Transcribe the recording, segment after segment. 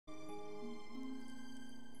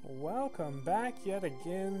welcome back yet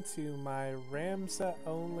again to my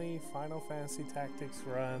Ramza-only Final Fantasy Tactics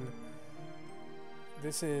run.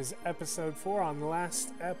 This is episode 4. On the last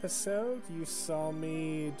episode, you saw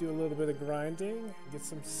me do a little bit of grinding, get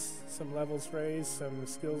some levels raised, some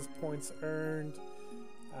skills points earned.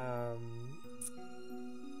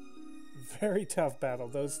 Very tough battle.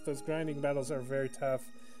 Those grinding battles are very tough.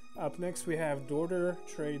 Up next we have Dorter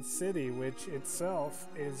Trade City, which itself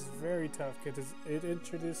is very tough because it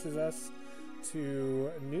introduces us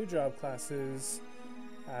to new job classes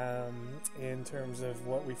in terms of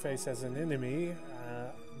what we face as an enemy.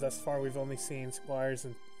 Thus far we've only seen squires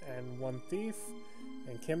and one thief,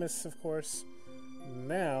 and chemists of course.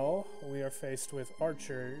 Now we are faced with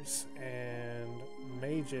archers and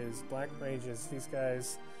mages, black mages. These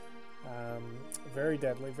guys, very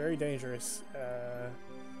deadly, very dangerous.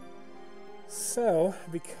 So,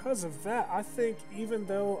 because of that, I think even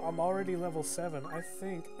though I'm already level 7, I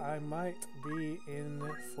think I might be in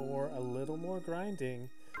for a little more grinding.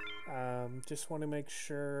 Just want to make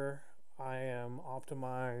sure I am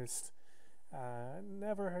optimized.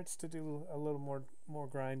 Never hurts to do a little more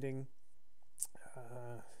grinding,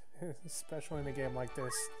 especially in a game like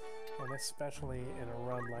this, and especially in a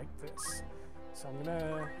run like this. So I'm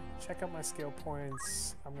gonna check out my skill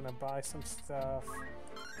points. I'm gonna buy some stuff.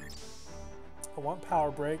 I want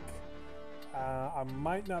power break. I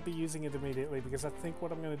might not be using it immediately because I think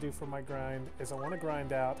what I'm going to do for my grind is I want to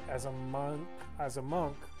grind out as a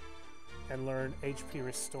monk and learn HP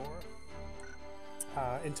restore.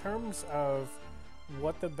 In terms of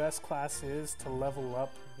what the best class is to level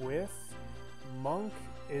up with, monk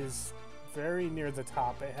is very near the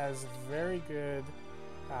top. It has very good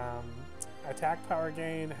attack power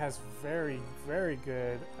gain, has very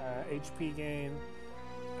good HP gain.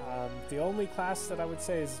 The only class that I would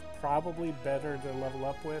say is probably better to level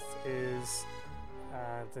up with is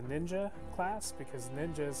the ninja class, because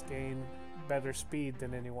ninjas gain better speed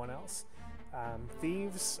than anyone else.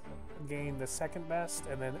 Thieves gain the second best,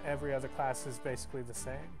 and then every other class is basically the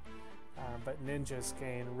same. But ninjas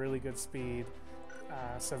gain really good speed,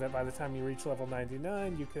 so that by the time you reach level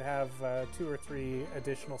 99, you could have 2 or 3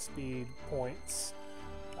 additional speed points.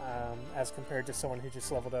 As compared to someone who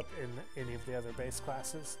just leveled up in any of the other base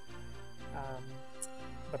classes.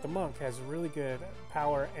 But the monk has really good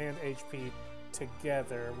power and HP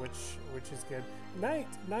together, which is good.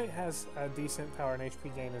 Knight has a decent power and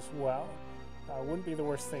HP gain as well. Wouldn't be the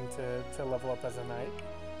worst thing to level up as a knight.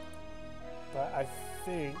 But I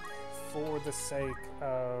think for the sake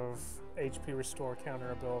of HP restore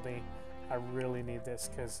counter ability, I really need this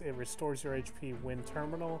because it restores your HP when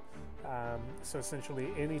terminal. So essentially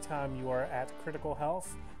anytime you are at critical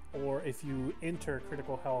health, or if you enter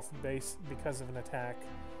critical health base because of an attack,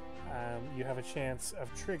 you have a chance of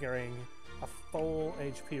triggering a full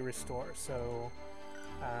HP restore. So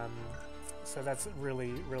that's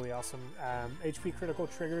really awesome. HP critical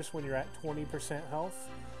triggers when you're at 20% health.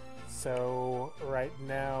 So right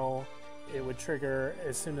now it would trigger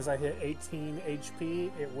as soon as I hit 18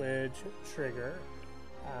 HP, it would trigger.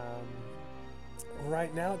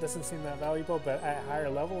 Right now it doesn't seem that valuable, but at higher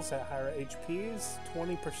levels, at higher HPs,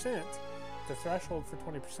 20%, the threshold for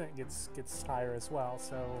 20% gets higher as well.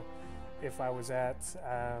 So if I was at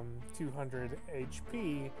 200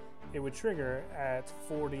 HP, it would trigger at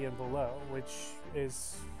 40 and below, which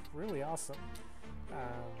is really awesome.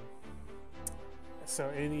 So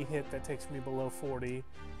any hit that takes me below 40,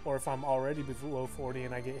 or if I'm already below 40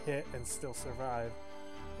 and I get hit and still survive,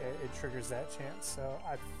 it triggers that chance. So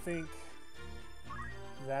I think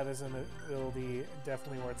that is an ability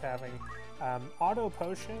definitely worth having. Auto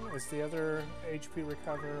Potion is the other HP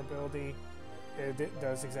recover ability. It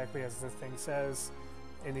does exactly as the thing says.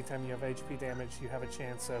 Anytime you have HP damage, you have a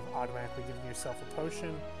chance of automatically giving yourself a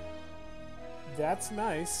potion. That's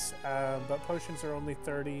nice, but potions are only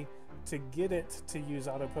 30. To get it to use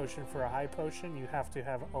auto potion for a high potion, you have to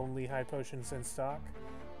have only high potions in stock.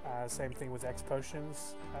 Same thing with X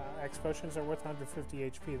potions. X potions are worth 150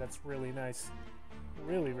 HP. That's really nice.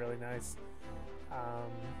 Really nice.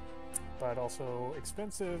 But also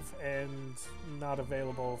expensive and not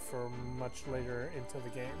available for much later into the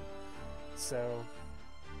game. So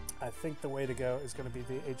I think the way to go is going to be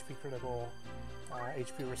the HP critical,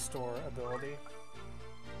 HP restore ability.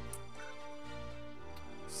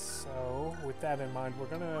 So with that in mind, we're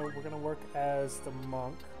gonna work as the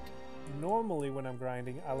monk. Normally when I'm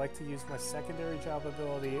grinding, I like to use my secondary job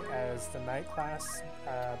ability as the knight class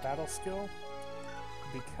battle skill,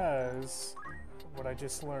 because what I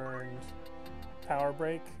just learned, power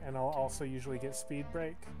break, and I'll also usually get speed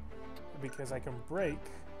break, because I can break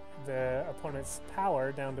the opponent's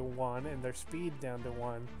power down to 1 and their speed down to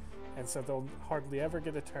 1, and so they'll hardly ever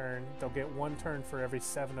get a turn. They'll get 1 turn for every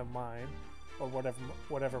 7 of mine, or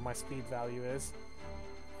whatever my speed value is,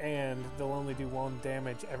 and they'll only do 1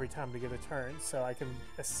 damage every time they get a turn, so I can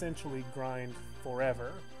essentially grind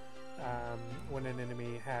forever when an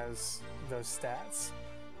enemy has those stats.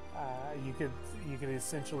 You could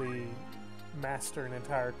essentially master an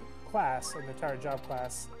entire class, an entire job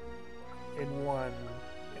class, in one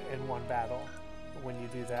battle when you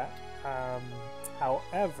do that.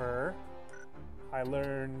 However, I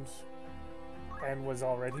learned and was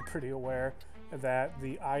already pretty aware that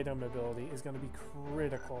the item ability is going to be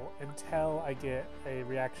critical until I get a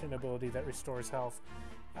reaction ability that restores health.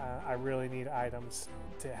 I really need items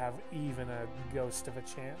to have even a ghost of a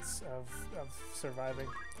chance of surviving.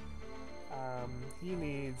 He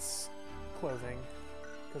needs clothing,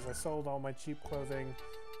 because I sold all my cheap clothing,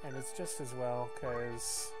 and it's just as well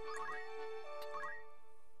because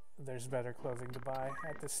there's better clothing to buy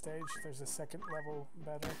at this stage. There's a 2nd level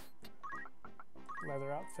better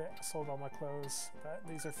leather outfit. I sold all my clothes, but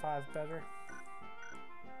these are 5 better.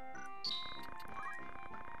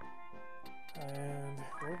 And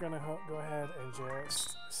we're gonna go ahead and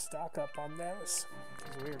just stock up on those,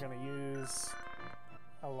 because we're gonna use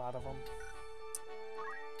a lot of them.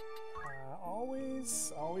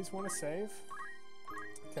 Always want to save,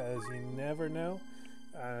 because you never know.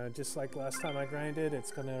 Just like last time I grinded,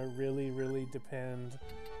 it's gonna really depend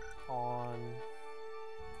on,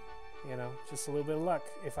 you know, just a little bit of luck.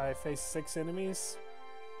 If I face 6 enemies,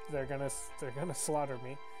 they're gonna slaughter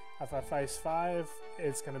me. If I face 5,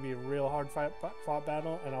 it's gonna be a real hard fought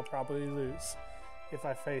battle, and I'll probably lose. If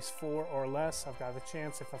I face 4 or less, I've got a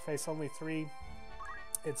chance. If I face only 3,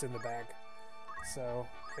 it's in the bag. So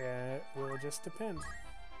it will just depend.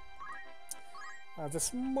 The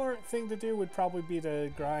smart thing to do would probably be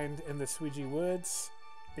to grind in the Sweegie Woods,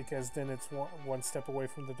 because then it's one step away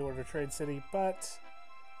from the Dorter Trade City. But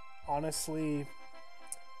honestly,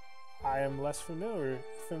 I am less familiar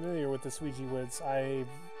with the Sweegie Woods. I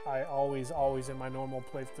always in my normal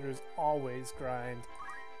playthroughs always grind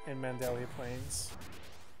in Mandalia Plains.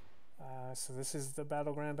 So this is the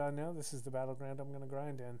battleground I know. This is the battleground I'm going to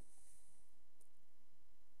grind in.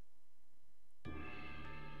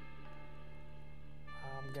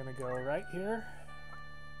 I'm going to go right here.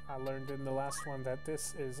 I learned in the last one that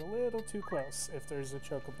this is a little too close if there's a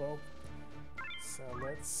chocobo. So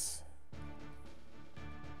let's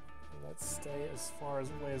stay as far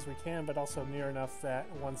away as we can, but also near enough that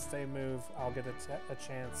once they move, I'll get a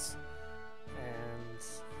chance and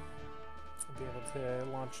be able to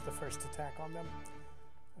launch the first attack on them.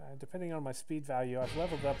 Depending on my speed value, I've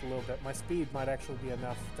leveled up a little bit. My speed might actually be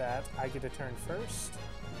enough that I get a turn first,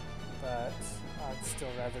 but I'd still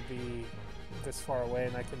rather be this far away,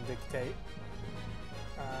 and I can dictate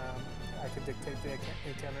the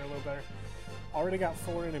encounter a little better. Already got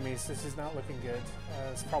 4 enemies. This is not looking good.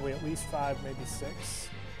 It's probably at least 5, maybe 6.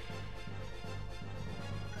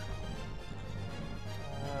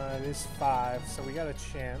 It is 5, so we got a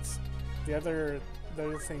chance. The other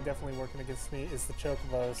thing definitely working against me is the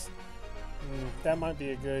chocobos. That might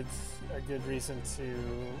be a good reason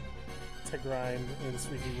to grind in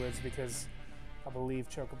Sweegie Woods, because I believe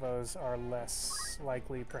chocobos are less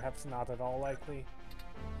likely, perhaps not at all likely.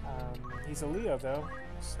 He's a Leo though,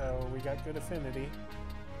 so we got good affinity,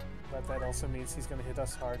 but that also means he's going to hit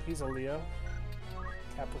us hard. He's a Leo.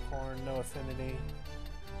 Capricorn, no affinity.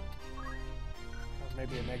 Or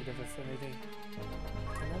maybe a negative affinity.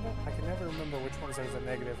 I can never remember which ones are the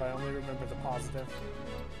negative. I only remember the positive.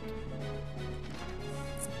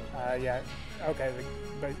 Yeah, okay,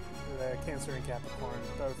 the Cancer and Capricorn,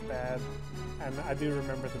 both bad. And I do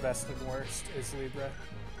remember the best and worst is Libra.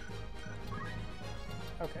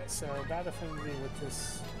 Okay, so bad affinity with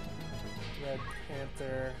this Red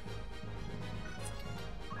Panther.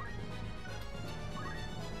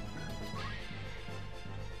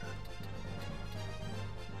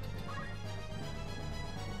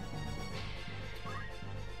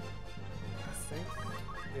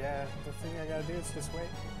 Yeah, the thing I gotta do is just wait.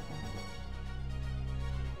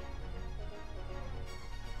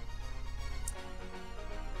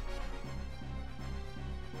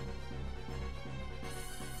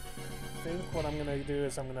 I think what I'm gonna do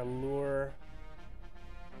is I'm gonna lure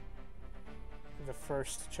the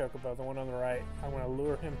first chocobo, the one on the right. I'm gonna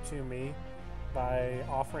lure him to me by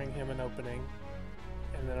offering him an opening,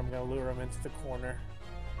 and then I'm gonna lure him into the corner.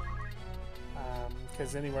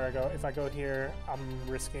 Because anywhere I go, if I go here, I'm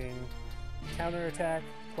risking counterattack,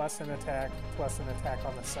 plus an attack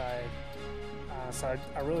on the side. So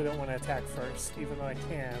I really don't want to attack first, even though I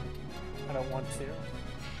can. I don't want to.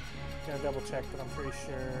 Gonna double check, but I'm pretty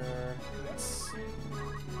sure, yes.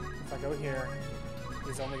 If I go here,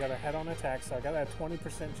 he's only got a head-on attack, so I got that 20%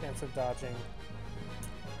 chance of dodging.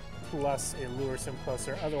 Plus, it lures him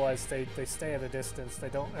closer. Otherwise, they stay at a distance. They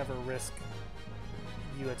don't ever risk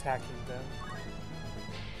you attacking them.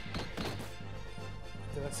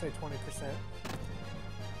 Did I say 20%?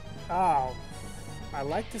 Oh, I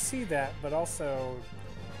like to see that, but also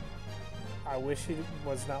I wish he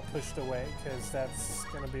was not pushed away, because that's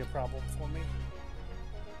going to be a problem for me.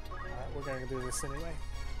 Alright, we're going to do this anyway.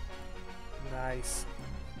 Nice.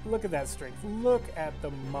 Look at that strength. Look at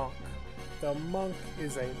the monk. The monk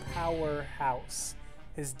is a powerhouse.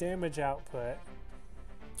 His damage output,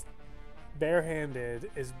 barehanded,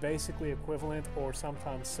 is basically equivalent or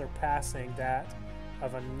sometimes surpassing that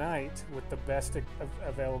of a knight with the best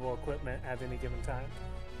available equipment at any given time.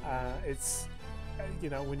 It's, you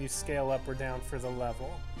know, when you scale up or down for the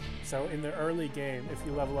level. So in the early game, if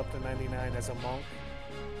you level up to 99 as a monk,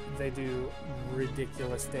 they do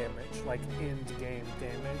ridiculous damage, like end game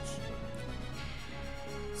damage.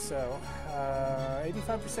 So,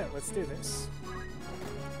 85%, let's do this.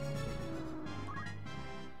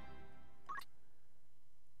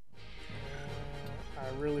 I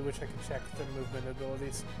really wish I could check the movement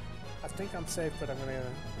abilities. I think I'm safe, but I'm gonna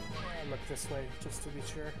look this way just to be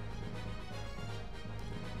sure.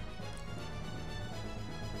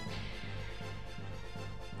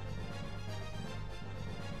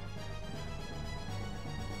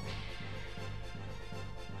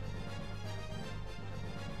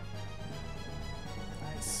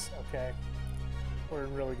 Nice, okay. We're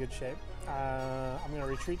in really good shape. I'm gonna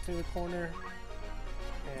retreat to the corner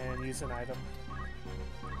and use an item.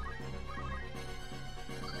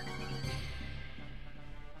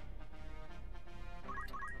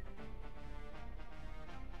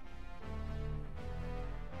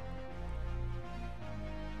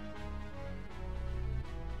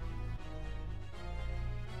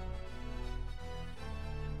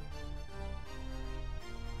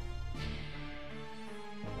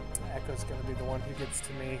 Echo's gonna be the one who gets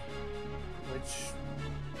to me, which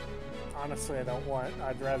honestly I don't want.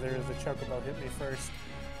 I'd rather the Chocobo hit me first.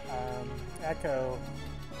 Echo,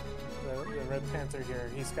 the Red Panther here,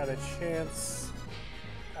 he's got a chance.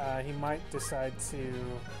 He might decide to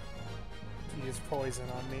use poison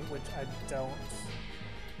on me, which I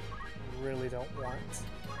really don't want.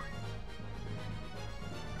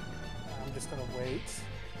 I'm just gonna wait.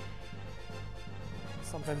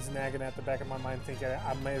 Something's nagging at the back of my mind thinking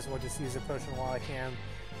I may as well just use a potion while I can.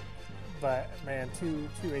 But man, two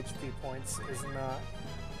HP points is not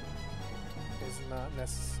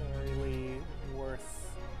necessarily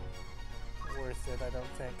worth it, I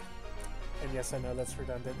don't think. And yes, I know that's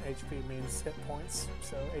redundant. HP means hit points,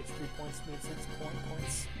 so HP points means hit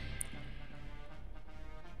points.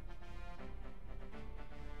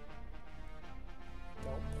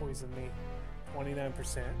 Don't poison me.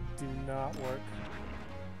 29%. Do not work.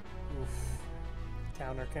 Oof.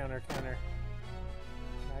 Counter, counter, counter.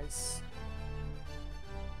 Nice.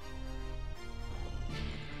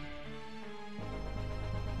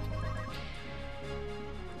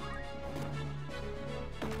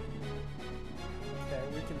 Okay,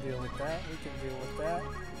 we can deal with that. We can deal with that.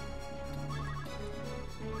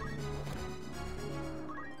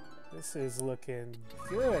 This is looking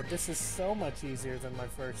good. This is so much easier than my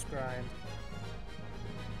first grind.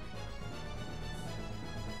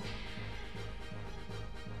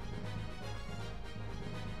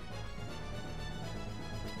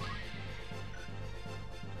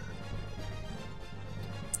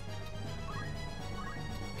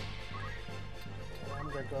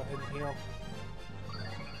 Go ahead and heal.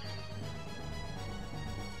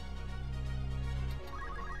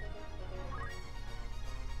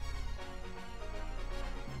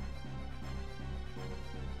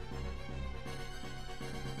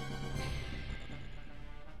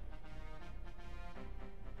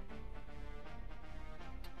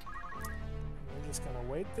 We're just gonna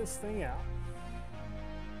wait this thing out.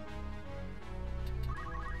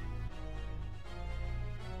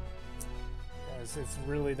 It's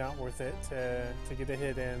really not worth it to get a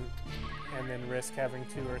hit in and then risk having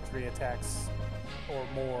 2 or 3 attacks or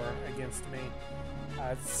more against me.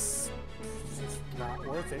 It's just not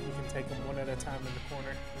worth it. You can take them one at a time in the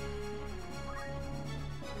corner.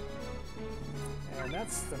 And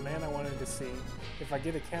that's the man I wanted to see. If I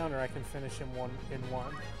get a counter, I can finish him one in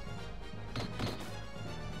one.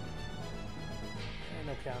 And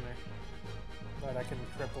no counter. But I can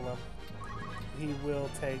cripple him. He will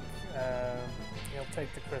take, he'll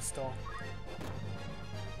take the crystal,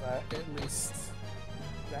 but at least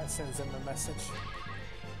that sends him a message.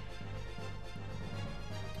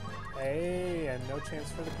 Hey, and no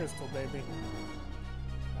chance for the crystal, baby.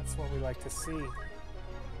 That's what we like to see.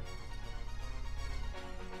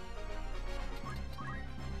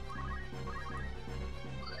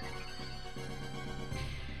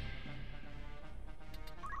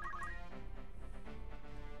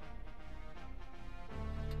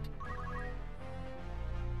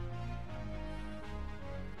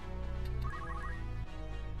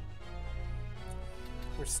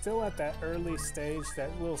 We're still at that early stage,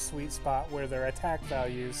 that little sweet spot where their attack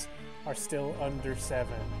values are still under 7.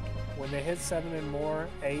 When they hit 7 and more,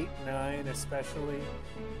 8, 9 especially,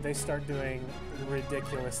 they start doing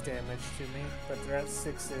ridiculous damage to me, but they're at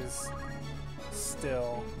 6s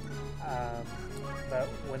still. But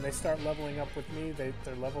when they start leveling up with me, their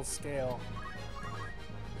levels scale.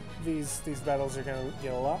 These battles are going to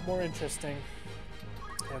get a lot more interesting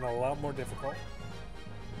and a lot more difficult.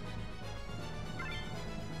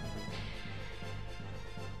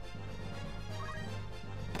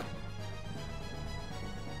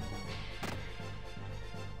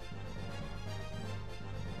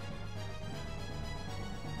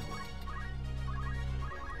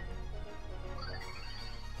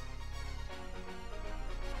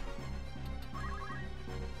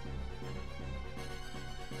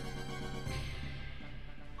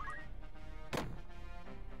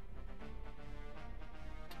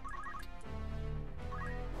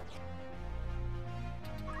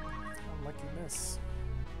 Lucky miss.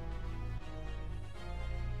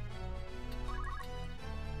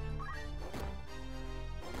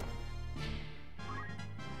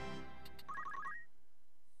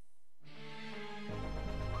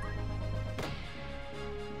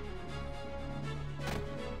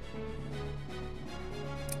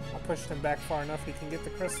 I pushed him back far enough he can get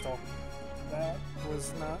the crystal. That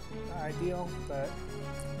was not ideal, but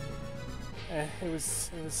it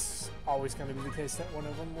was always going to be the case that one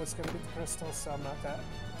of them was going to get the crystal, so I'm not that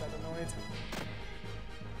annoyed.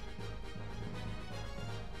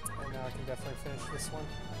 And now I can definitely finish this one.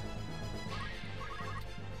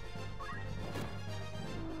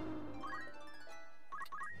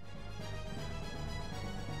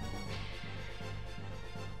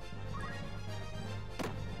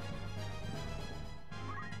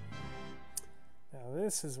 Now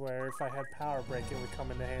this is where if I had power break it would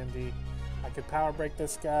come into handy. I could power break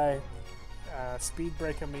this guy, speed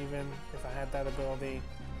break him even if I had that ability,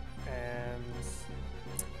 and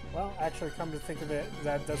well, actually come to think of it,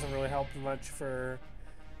 that doesn't really help much for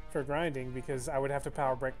grinding because I would have to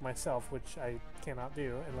power break myself, which I cannot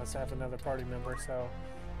do unless I have another party member, so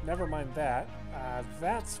never mind that.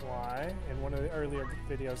 That's why in one of the earlier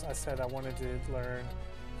videos I said I wanted to learn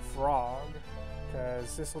frog,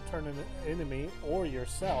 because this will turn an enemy or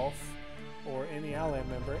yourself or any ally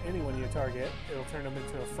member, anyone you target, it'll turn them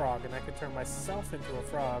into a frog, and I can turn myself into a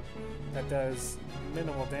frog that does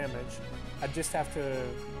minimal damage. I just have to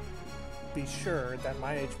be sure that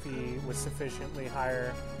my HP was sufficiently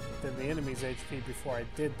higher than the enemy's HP before I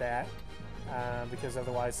did that, because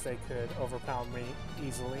otherwise they could overpower me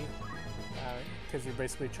easily, because you're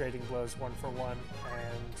basically trading blows 1 for 1,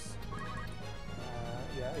 and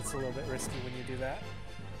yeah, it's a little bit risky when you do that.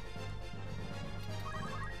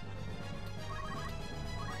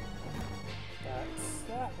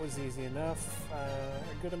 That was easy enough.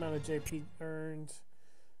 A good amount of JP earned,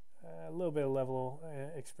 a little bit of level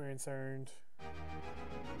experience earned.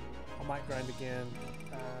 I might grind again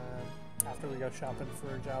after we go shopping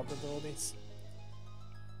for job abilities.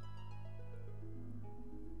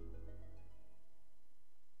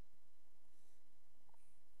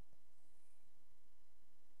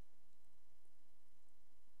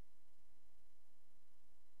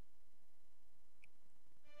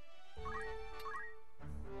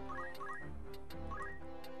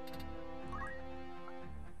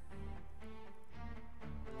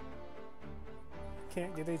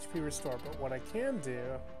 Can't get HP restore, but what I can do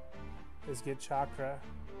is get chakra,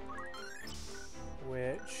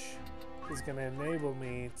 which is going to enable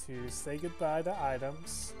me to say goodbye to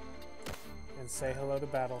items and say hello to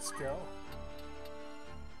battle skill.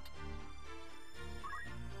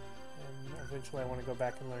 And eventually I want to go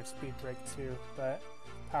back and learn speed break too, but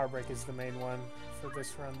power break is the main one for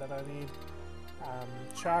this run that I need.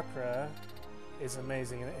 Chakra is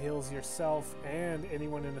amazing, and it heals yourself and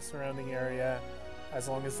anyone in the surrounding area as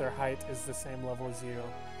long as their height is the same level as you.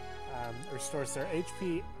 Restores their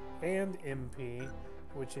HP and MP,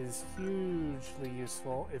 which is hugely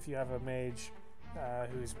useful if you have a mage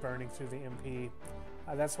who's burning through the MP.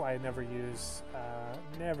 That's why I never use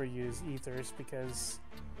ethers, because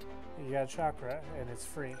you got chakra and it's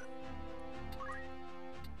free.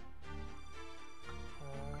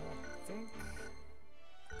 I think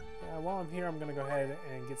while I'm here, I'm going to go ahead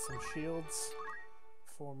and get some shields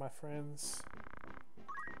for my friends.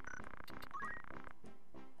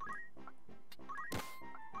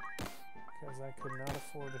 Because I could not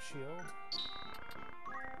afford a shield.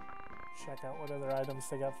 Check out what other items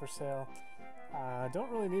they got for sale. I don't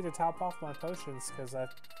really need to top off my potions because I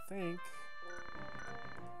think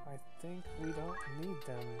we don't need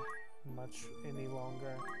them much any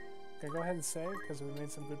longer. Okay, go ahead and save because we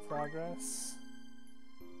made some good progress.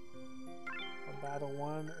 A battle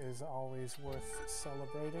 1 is always worth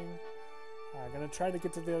celebrating. I'm gonna try to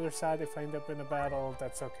get to the other side. If I end up in a battle,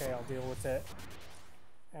 that's okay. I'll deal with it,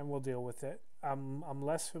 and we'll deal with it. I'm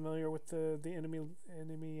less familiar with the enemy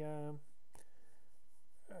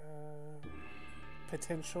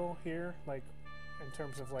potential here, like in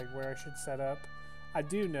terms of like where I should set up. I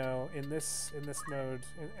do know in this mode,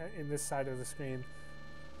 in this side of the screen,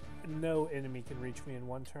 no enemy can reach me in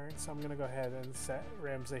one turn, so I'm gonna go ahead and set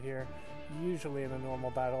Ramza here. Usually in a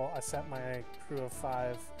normal battle, I set my crew of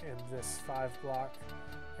 5 in this 5 block,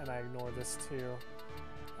 and I ignore this 2.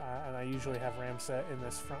 And I usually have Ramza in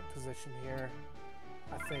this front position here.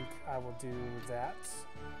 I think I will do that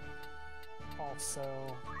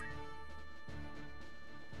also.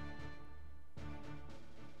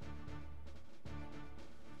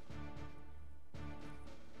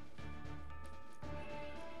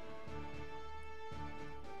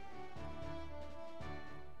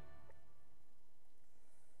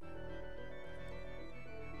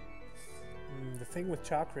 The thing with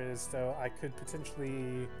chakra is, though, I could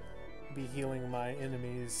potentially be healing my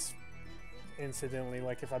enemies incidentally.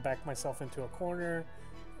 Like if I back myself into a corner,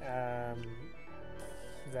 that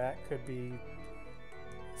could be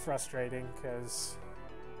frustrating because,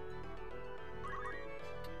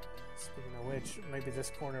 speaking of which, maybe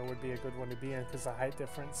this corner would be a good one to be in because the height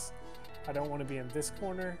difference. I don't want to be in this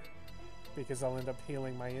corner because I'll end up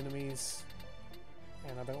healing my enemies,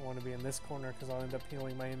 and I don't want to be in this corner because I'll end up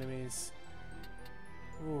healing my enemies.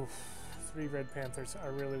 Oof, 3 red panthers. I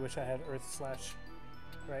really wish I had Earth Slash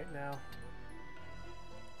right now.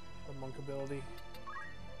 The monk ability.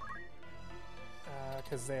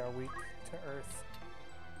 Because they are weak to Earth.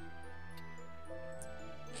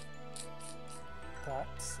 But,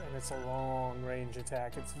 and it's a long range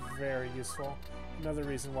attack. It's very useful. Another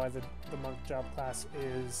reason why the monk job class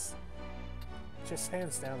is just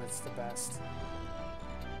hands down, it's the best.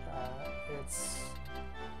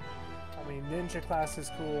 I mean, ninja class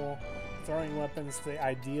is cool, throwing weapons, the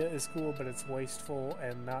idea is cool, but it's wasteful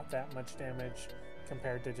and not that much damage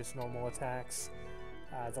compared to just normal attacks.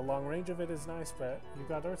 The long range of it is nice, but you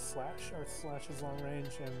got Earth Slash. Earth Slash is long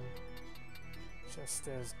range and just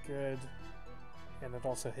as good, and it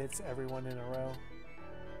also hits everyone in a row.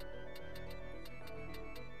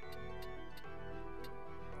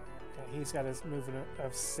 Okay, he's got his movement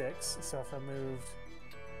of 6, so if I moved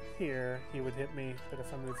here, he would hit me, but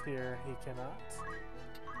if I move here, he cannot.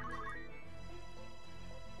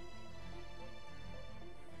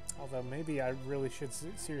 Although maybe I really should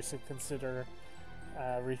seriously consider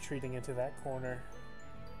retreating into that corner.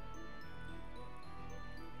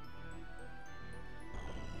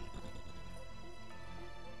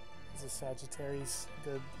 This is Sagittarius,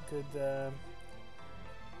 good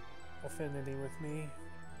affinity with me.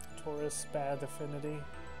 Taurus, bad affinity.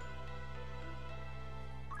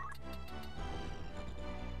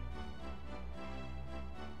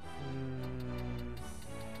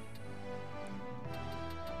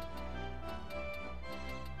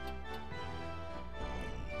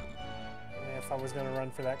 If I was going to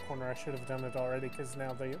run for that corner, I should have done it already, because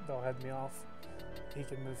now they'll head me off. He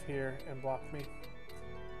can move here and block me,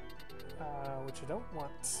 which I don't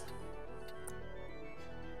want.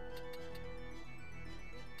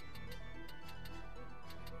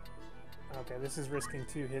 Okay, this is risking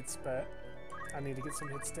 2 hits, but I need to get some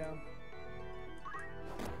hits down.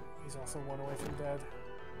 He's also 1 away from dead.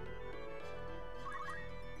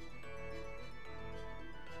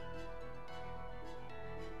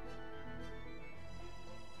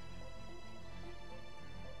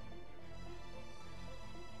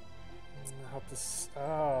 I hope this...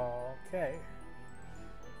 Oh, okay.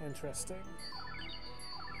 Interesting.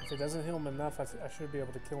 If it doesn't heal him enough, I should be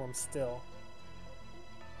able to kill him still.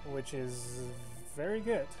 Which is very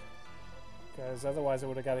good. Because otherwise I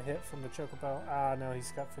would have got a hit from the Chocobo. Ah, no,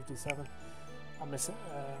 he's got 57. I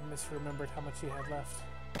misremembered how much he had left.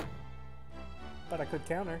 But I could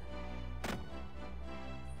counter.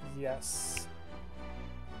 Yes.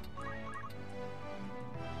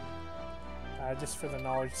 Just for the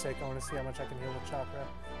knowledge's sake, I want to see how much I can heal with Chakra.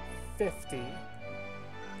 50.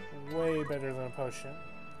 Way better than a potion.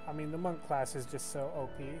 I mean, the monk class is just so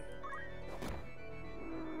OP.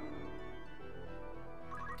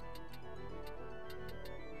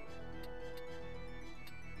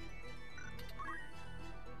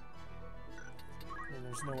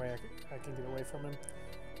 there's no way I can get away from him.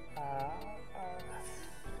 I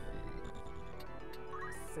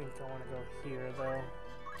think I want to go here, though.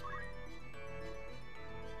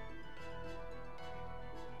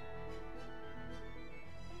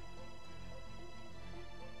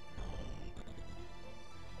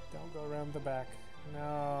 Don't go around the back.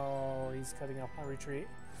 No, he's cutting off my retreat.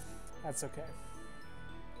 That's okay.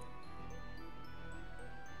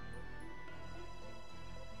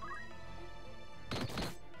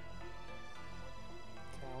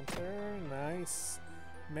 Counter, nice.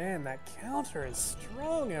 Man, that counter is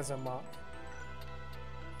strong as a monk.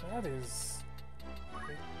 That is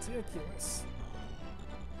ridiculous.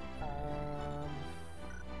 How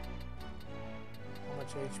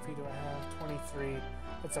much HP do I have? 23.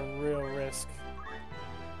 That's a real risk.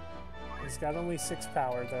 He's got only 6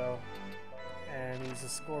 power though. And he's a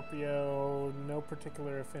Scorpio, no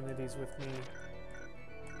particular affinities with me.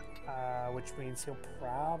 Which means he'll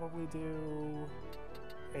probably do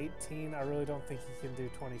 18. I really don't think he can do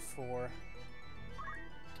 24.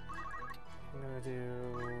 I'm gonna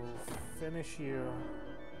do finish you.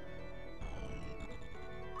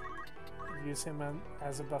 Use him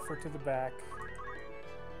as a buffer to the back.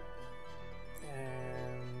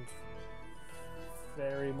 And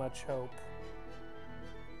very much hope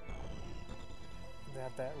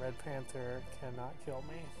that Red Panther cannot kill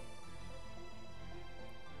me.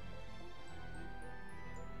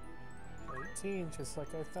 18, just like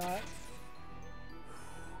I thought.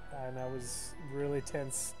 And I was really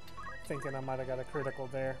tense, thinking I might have got a critical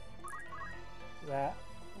there. That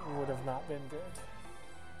would have not been good.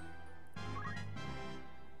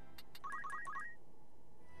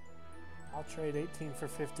 I'll trade 18 for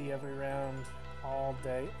 50 every round, all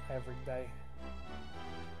day, every day.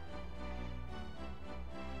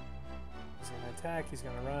 He's going to attack, he's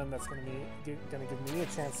going to run, that's going to give me a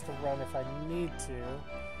chance to run if I need to,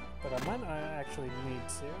 but I might not actually need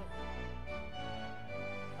to.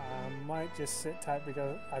 I might just sit tight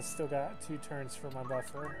because I've still got 2 turns for my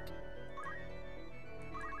buffer.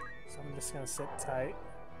 So I'm just going to sit tight.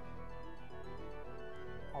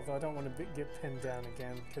 Although I don't want to get pinned down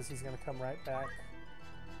again because he's going to come right back.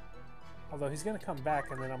 Although he's going to come back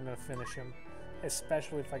and then I'm going to finish him.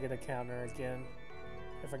 Especially if I get a counter again.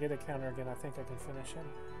 If I get a counter again, I think I can finish him.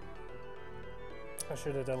 I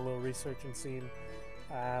should have done a little research and seen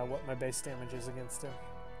what my base damage is against him.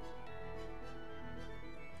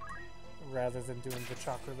 Rather than doing the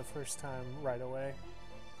chakra the first time right away.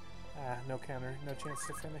 No counter, no chance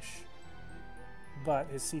to finish. But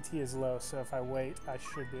his CT is low, so if I wait, I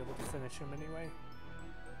should be able to finish him anyway.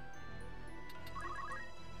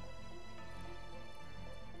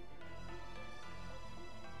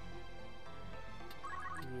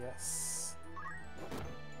 Yes.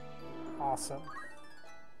 Awesome.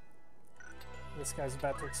 This guy's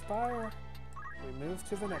about to expire. We move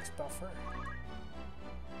to the next buffer.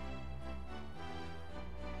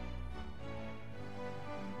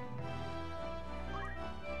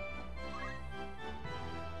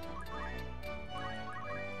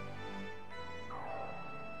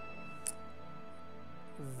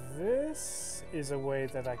 This is a way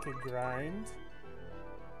that I could grind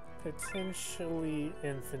potentially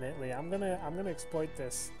infinitely. I'm gonna exploit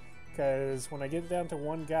this because when I get down to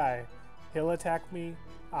one guy, he'll attack me,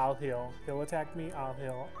 I'll heal. He'll attack me, I'll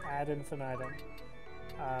heal. Ad infinitum.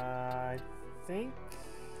 I think.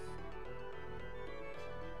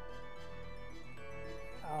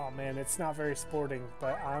 Oh man, it's not very sporting,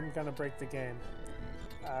 but I'm gonna break the game.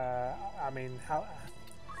 I mean, how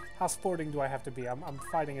sporting do I have to be? I'm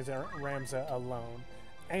fighting as a Ramza alone,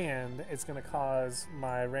 and it's going to cause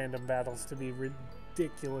my random battles to be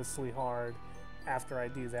ridiculously hard after I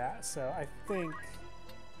do that. So I think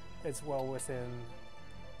it's well within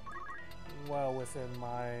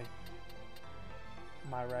my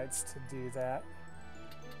rights to do that.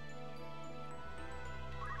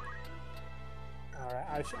 All right,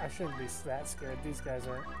 I shouldn't be that scared. These guys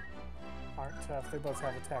aren't tough. They both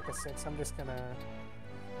have attack of 6. I'm just gonna.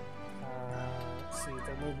 Let's see,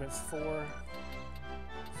 their movement's 4. 1,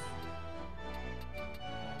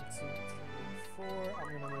 2, 3, 4. I'm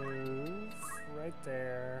gonna move right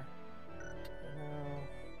there. No,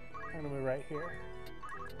 I'm gonna move right here.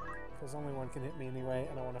 Because only one can hit me anyway,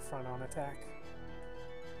 and I want a front-on attack.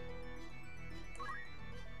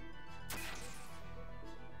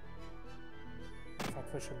 If I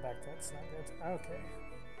push him back, that's not good. Okay.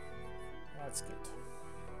 That's good.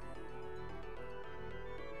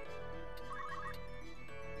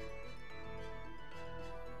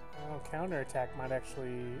 Oh, counterattack might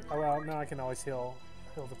actually... Oh, well, no, I can always heal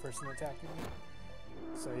the person attacking me.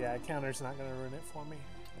 So, yeah, counter's not going to ruin it for me.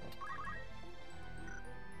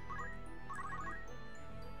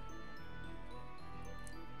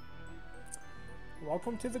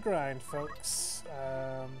 Welcome to the grind, folks.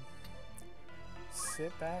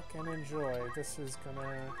 Sit back and enjoy. This is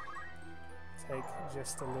gonna take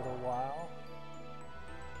just a little while.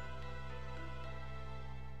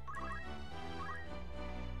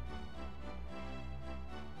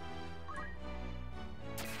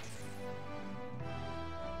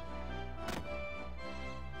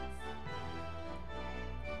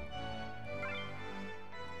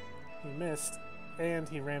 He missed, and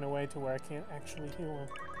he ran away to where I can't actually heal him.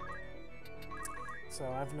 So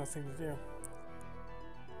I have nothing to do.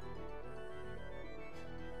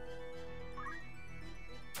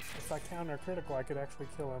 If I counter critical, I could actually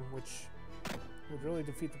kill him, which would really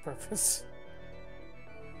defeat the purpose.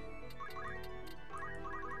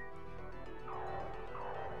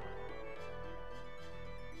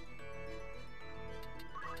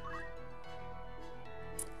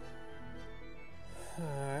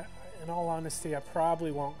 In all honesty, I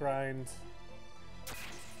probably won't grind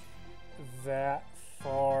that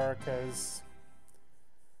far because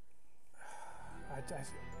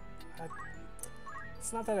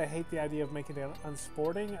it's not that I hate the idea of making it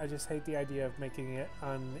unsporting, I just hate the idea of making it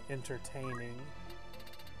unentertaining.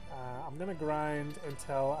 I'm gonna grind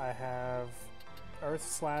until I have Earth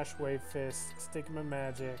Slash, Wave Fist, Stigma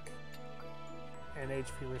Magic, and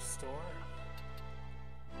HP Restore.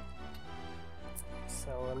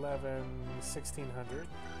 So 1600.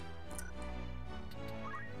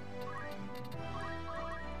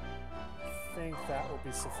 I think that will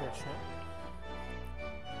be sufficient.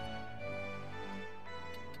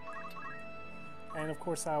 And of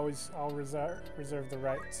course, I'll reserve the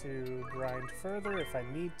right to grind further if I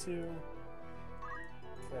need to,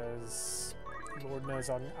 because Lord knows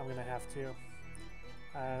I'm gonna have to.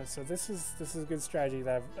 So this is a good strategy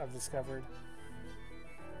that I've discovered.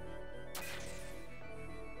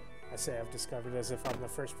 I say I've discovered as if I'm the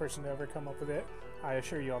first person to ever come up with it. I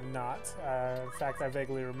assure you I'm not. In fact, I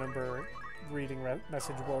vaguely remember reading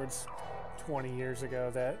message boards 20 years ago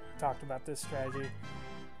that talked about this strategy.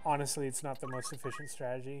 Honestly, it's not the most efficient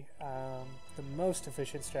strategy. The most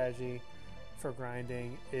efficient strategy for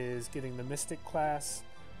grinding is getting the Mystic class,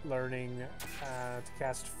 learning to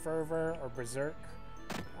cast Fervor or Berserk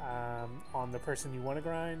on the person you want to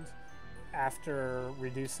grind, after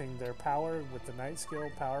reducing their power with the Night skill,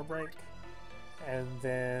 Power Break, and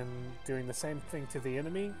then doing the same thing to the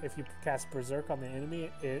enemy. If you cast Berserk on the enemy,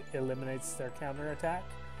 it eliminates their counter attack.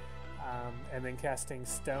 And then casting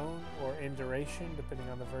Stone or Induration, depending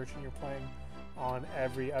on the version you're playing, on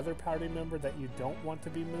every other party member that you don't want to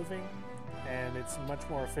be moving. And it's much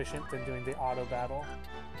more efficient than doing the auto battle.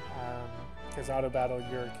 Because auto battle,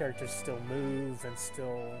 your characters still move and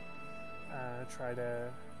still try to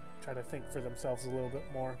think for themselves a little bit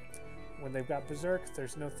more. When they've got Berserk,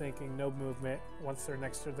 there's no thinking, no movement. Once they're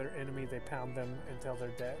next to their enemy, they pound them until they're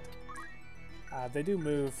dead. They do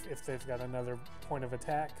move if they've got another point of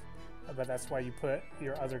attack, but that's why you put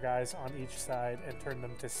your other guys on each side and turn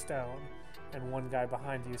them to stone, and one guy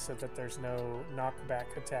behind you so that there's no knockback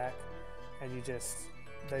attack, and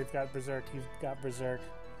they've got Berserk, you've got Berserk,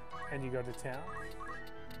 and you go to town.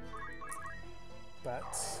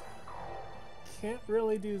 But can't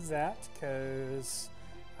really do that because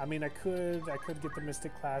I mean I could get the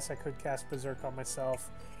Mystic class, I could cast Berserk on myself,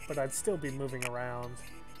 but I'd still be moving around,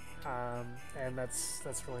 and that's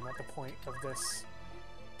really not the point of this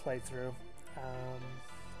playthrough.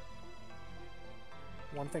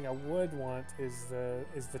 One thing I would want is the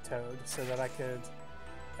Toad, so that I could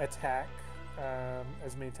attack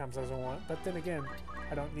as many times as I want, but then again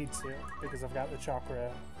I don't need to because I've got the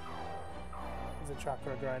chakra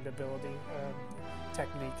grind ability,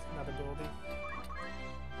 technique, not ability.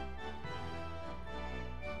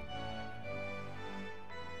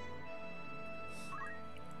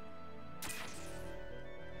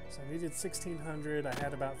 So I needed 1600, I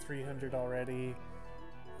had about 300 already.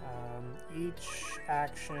 Each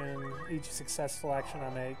successful action I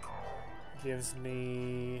make gives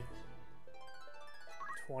me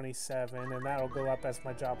 27, and that'll go up as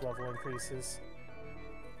my job level increases.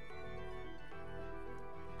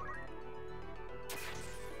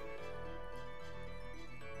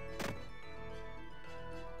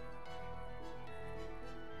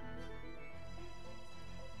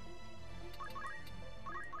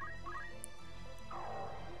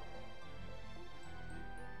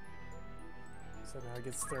 So now it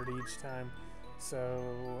gets 30 each time.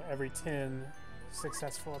 So every 10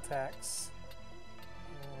 successful attacks,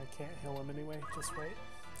 I can't heal him anyway, just wait.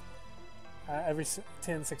 Every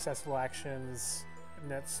 10 successful actions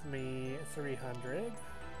nets me 300.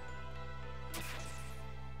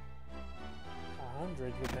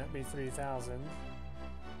 100 would net me 3,000,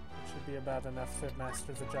 which should be about enough to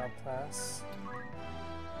master the job class.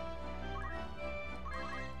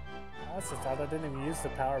 That's the thought. I didn't even use the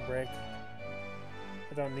power break.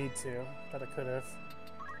 I don't need to, but I could have.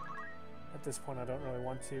 At this point, I don't really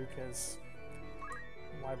want to, because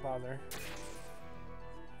why bother?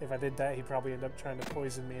 If I did that, he'd probably end up trying to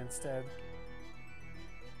poison me instead.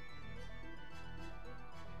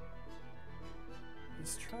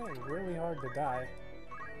 He's trying really hard to die.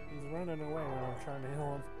 He's running away when I'm trying to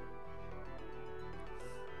heal him.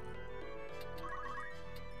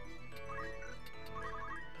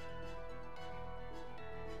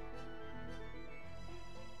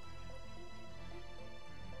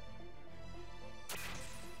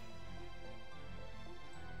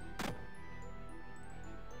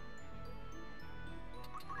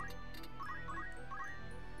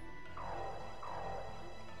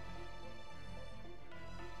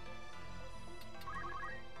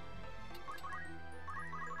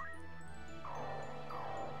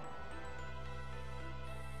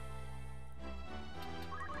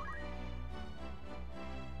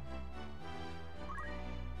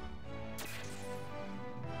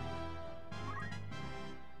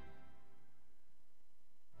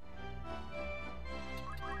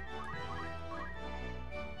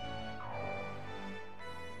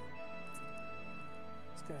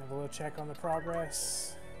 Gonna have a little check on the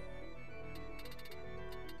progress.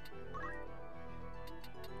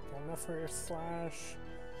 Got enough for Earth Slash.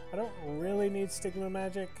 I don't really need Stigma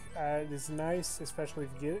Magic. It is nice, especially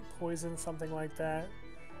if you get Poison, something like that.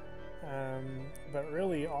 But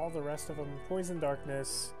really, all the rest of them, Poison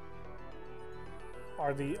Darkness,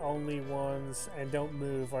 are the only ones, and Don't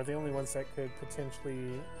Move, are the only ones that could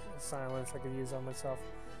potentially silence I could use on myself.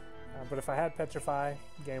 But if I had Petrify,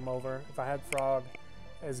 game over. If I had Frog,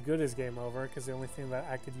 as good as game over, because the only thing that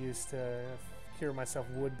I could use to cure myself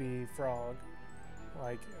would be Frog.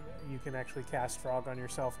 Like, you can actually cast Frog on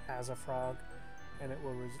yourself as a frog, and it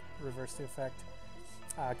will reverse the effect.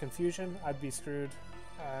 Confusion, I'd be screwed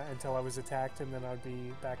until I was attacked, and then I'd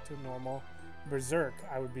be back to normal. Berserk,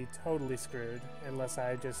 I would be totally screwed, unless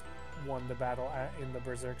I just won the battle in the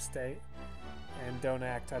Berserk state. And Don't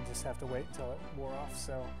Act, I'd just have to wait until it wore off,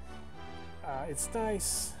 so it's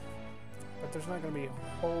nice. But there's not going to be a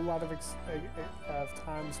whole lot of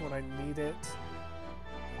times when I need it.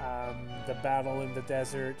 The battle in the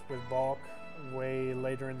desert with Balk, way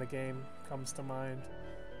later in the game, comes to mind.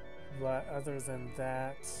 But other than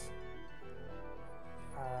that,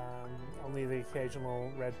 only the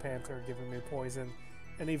occasional Red Panther giving me poison,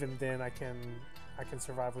 and even then I can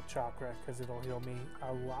survive with Chakra because it'll heal me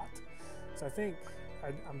a lot. So I think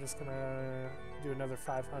I'm just gonna do another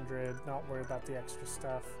 500, not worry about the extra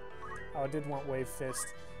stuff. Oh, I did want Wave Fist.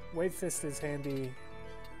 Wave Fist is handy.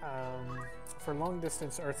 For long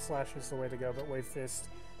distance, Earth Slash is the way to go, but Wave Fist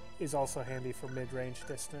is also handy for mid-range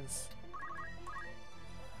distance.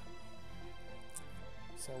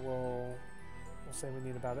 So we'll say we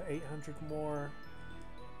need about 800 more.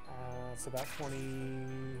 It's about 20, a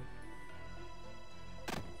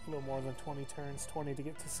little more than 20 turns, 20 to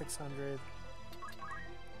get to 600.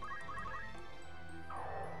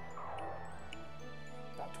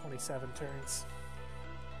 About 27 turns.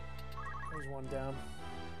 There's one down.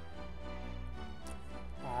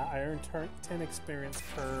 I earned 10 experience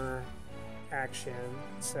per action,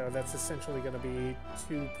 so that's essentially going to be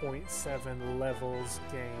 2.7 levels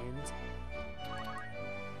gained.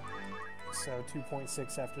 So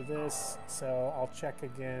 2.6 after this, so I'll check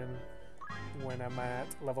again when I'm at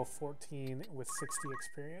level 14 with 60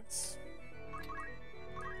 experience.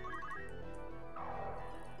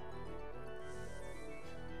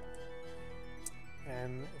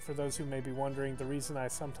 And for those who may be wondering, the reason I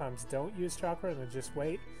sometimes don't use Chakra and just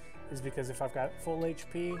wait is because if I've got full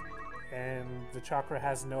HP and the Chakra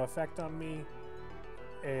has no effect on me,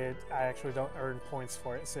 I actually don't earn points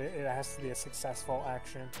for it. So it has to be a successful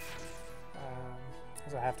action.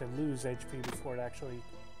 So I have to lose HP before it actually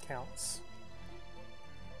counts.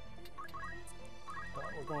 But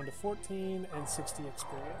we're going to 14 and 60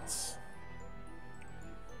 experience.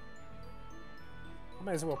 I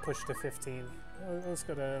might as well push to 15. Let's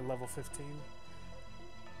go to level 15.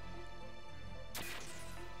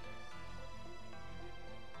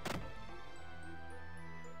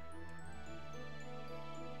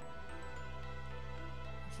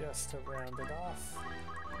 Just to round it off.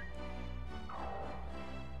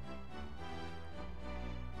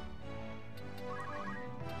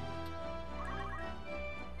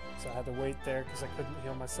 So I had to wait there because I couldn't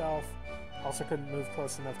heal myself. Also couldn't move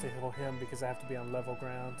close enough to heal him because I have to be on level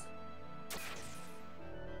ground.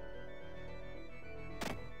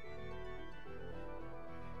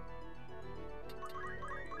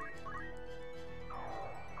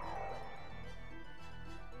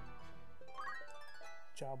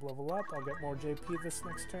 Job level up. I'll get more JP this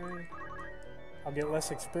next turn. I'll get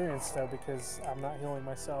less experience though because I'm not healing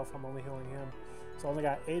myself, I'm only healing him. So I only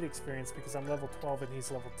got 8 experience because I'm level 12 and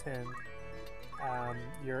he's level 10.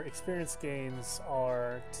 Your experience gains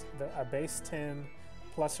are a base 10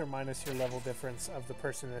 plus or minus your level difference of the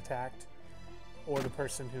person attacked or the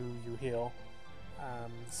person who you heal.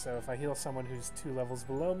 So if I heal someone who's 2 levels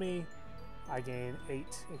below me, I gain 8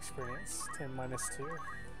 experience, 10 minus 2.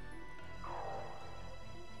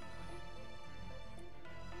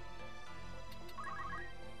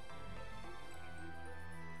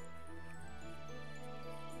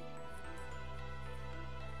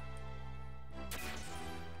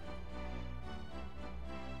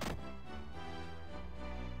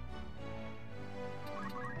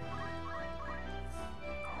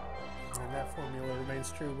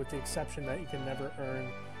 True, with the exception that you can never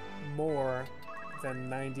earn more than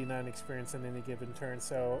 99 experience in any given turn.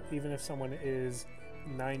 So even if someone is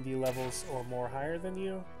 90 levels or more higher than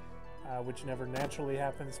you, which never naturally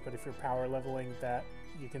happens, but if you're power leveling, that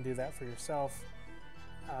you can do that for yourself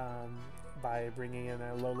by bringing in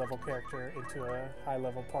a low level character into a high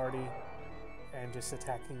level party and just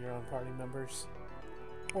attacking your own party members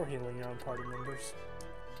or healing your own party members.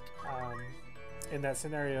 In that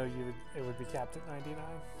scenario, it would be capped at 99.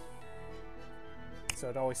 So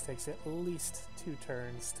it always takes at least 2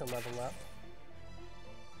 turns to level up.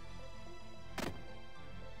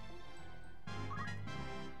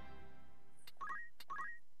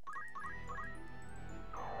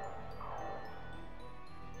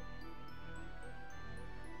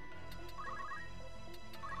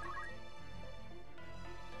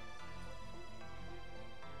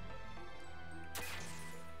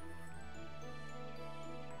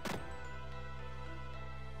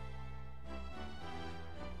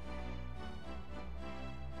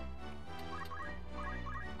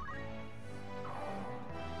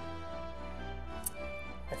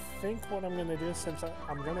 I think what I'm going to do, since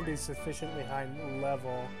I'm going to be sufficiently high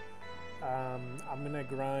level, I'm going to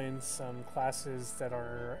grind some classes that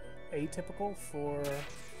are atypical for,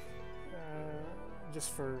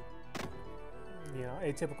 just for, you know,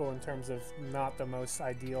 atypical in terms of not the most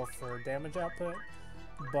ideal for damage output,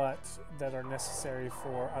 but that are necessary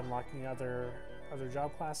for unlocking other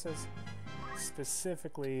job classes.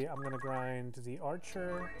 Specifically, I'm going to grind the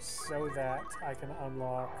archer so that I can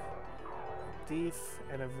unlock thief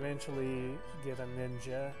and eventually get a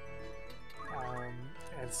ninja.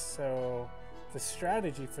 And so the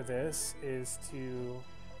strategy for this is to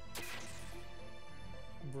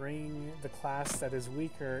bring the class that is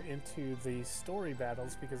weaker into the story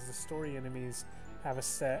battles, because the story enemies have a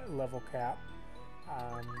set level cap,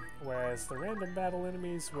 whereas the random battle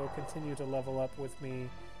enemies will continue to level up with me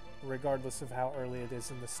regardless of how early it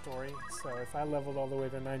is in the story. So if I leveled all the way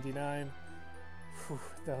to 99,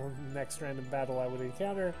 the next random battle I would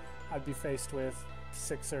encounter, I'd be faced with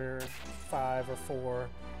 6 or 5 or 4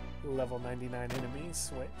 level 99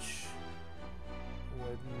 enemies, which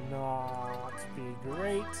would not be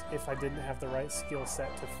great if I didn't have the right skill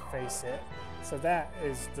set to face it. So that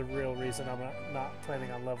is the real reason I'm not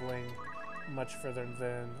planning on leveling much further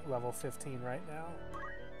than level 15 right now,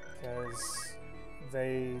 because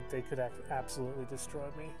they could absolutely destroy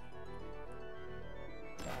me.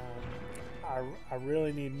 I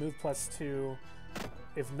really need move +2,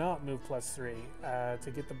 if not move +3.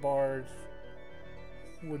 To get the bard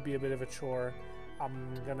would be a bit of a chore.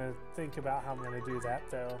 I'm gonna think about how I'm gonna do that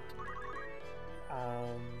though.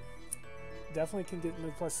 Definitely can get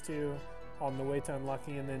move +2 on the way to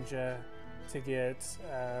unlocking a ninja to get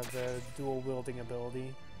the dual wielding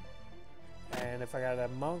ability. And if I got a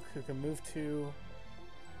monk who can move 2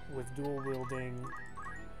 with dual wielding,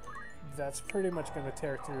 that's pretty much going to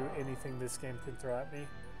tear through anything this game can throw at me.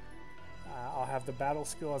 I'll have the battle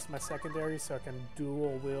skill as my secondary, so I can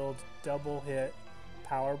dual wield, double hit,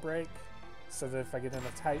 power break, so that if I get in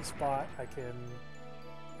a tight spot, I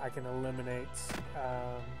can eliminate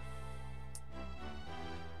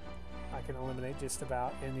just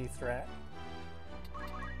about any threat.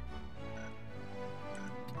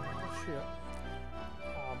 Oh, shoot.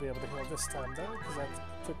 I'll be able to heal this time though, because I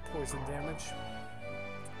took poison damage.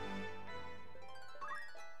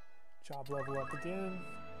 Job level up again.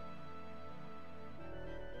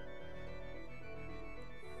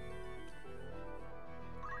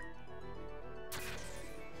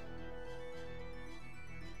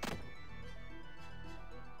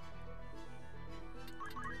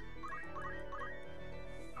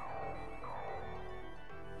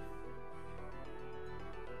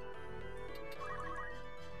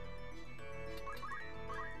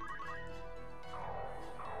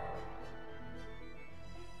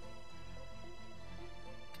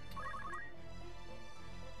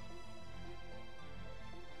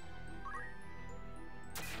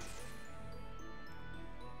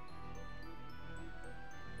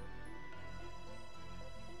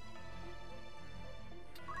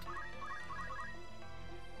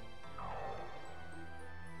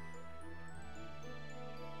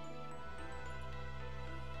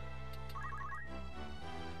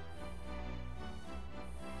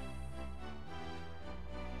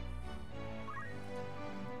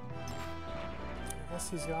 guess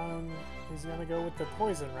he's gonna go with the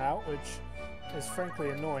poison route, which is frankly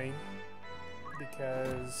annoying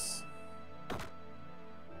because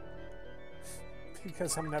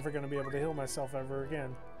I'm never gonna be able to heal myself ever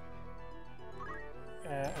again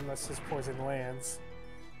unless his poison lands,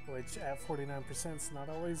 which at 49% is not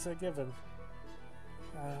always a given.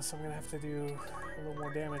 So I'm gonna have to do a little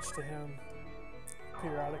more damage to him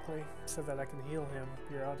periodically so that I can heal him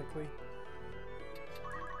periodically.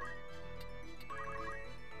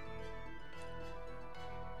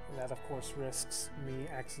 And that of course risks me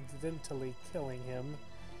accidentally killing him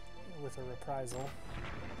with a reprisal.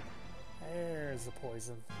 There's the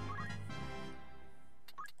poison.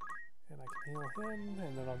 And I can heal him,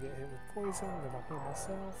 and then I'll get hit with poison, then I'll heal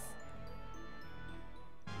myself.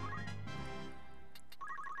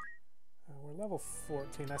 We're level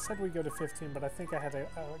 14. I said we'd go to 15, but I think I had a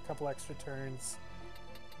couple extra turns.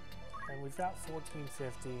 And we've got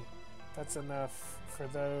 1450. That's enough for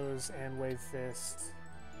those and Wave Fist.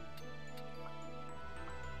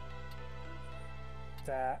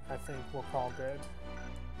 That I think we'll call good.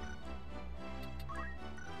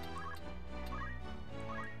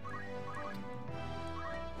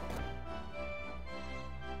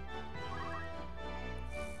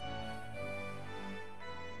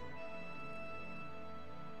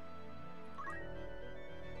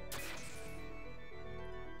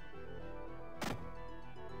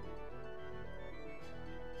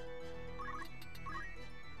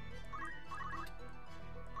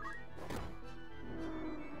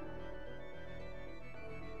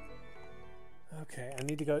 Okay, I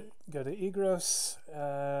need to go to Igros,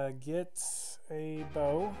 get a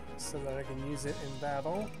bow so that I can use it in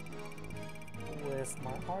battle with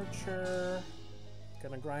my archer.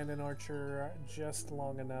 Gonna grind an archer just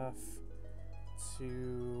long enough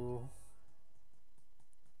to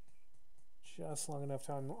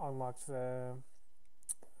unlock the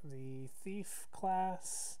thief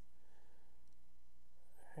class.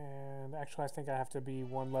 And actually I think I have to be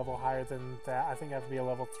one level higher than that. I think I have to be a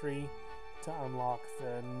level 3 to unlock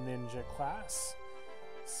the ninja class.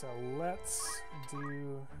 So let's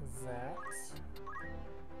do that.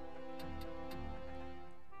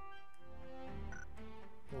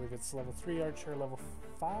 I believe it's level 3 archer, level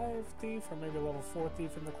 5 thief, or maybe level 4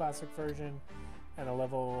 thief in the classic version, and a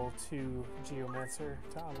level 2 geomancer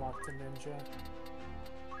to unlock the ninja.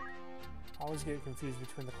 I always get confused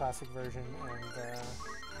between the classic version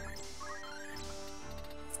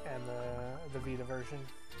and the Vita version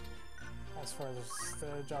as far as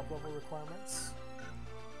the job level requirements.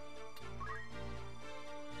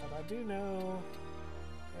 But I do know...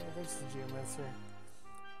 Hey, there's the geomancer.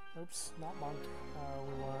 Oops, not monk.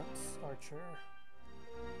 We want archer.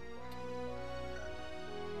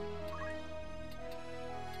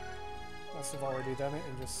 Must have already done it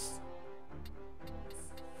and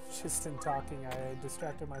just in talking I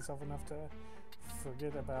distracted myself enough to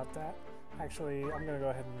forget about that. Actually, I'm gonna go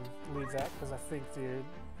ahead and leave that because I think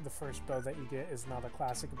the first bow that you get is not a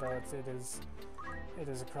classic bow. It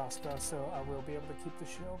is a crossbow, so I will be able to keep the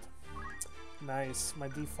shield. Nice. My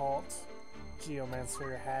default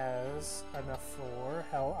Geomancer has enough for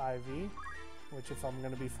Hell Ivy, which if I'm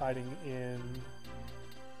going to be fighting in...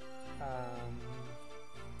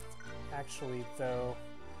 actually, though,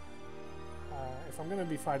 if I'm going to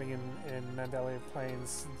be fighting in Mandalay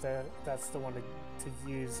Plains, that's the one to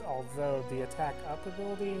use, although the attack up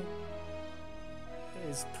ability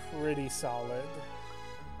is pretty solid.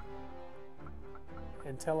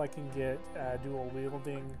 Until I can get dual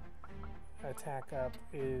wielding, attack up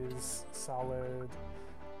is solid.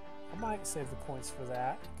 I might save the points for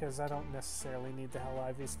that because I don't necessarily need the Hell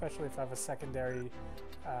Ivy, especially if I have a secondary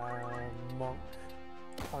monk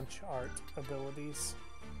punch art abilities.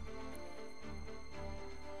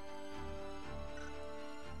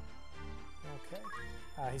 Okay,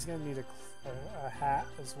 he's gonna need a hat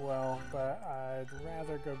as well, but I'd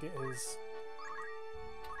rather go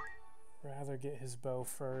get his bow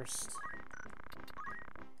first.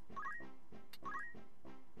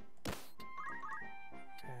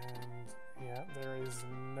 And yeah, there is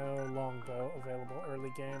no longbow available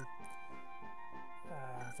early game.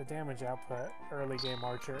 The damage output early game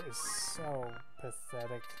archer is so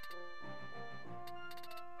pathetic.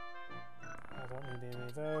 I don't need any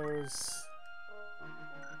of those.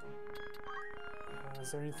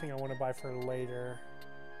 Is there anything I want to buy for later?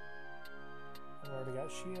 I've already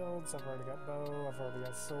got shields, I've already got bow, I've already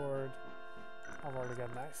got sword, I've already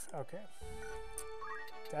got knife. Okay.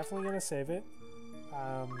 Definitely gonna save it.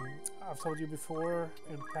 I've told you before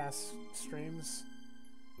in past streams,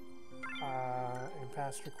 in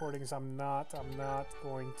past recordings, I'm not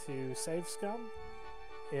going to save scum.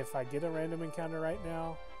 if I get a random encounter right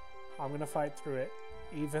now, I'm going to fight through it.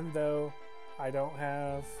 Even though I don't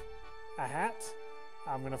have a hat,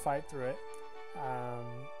 I'm going to fight through it.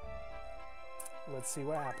 Let's see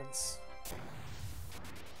what happens.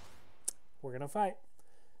 We're going to fight.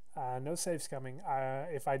 No saves coming.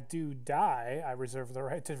 If I do die, I reserve the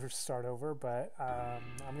right to start over, but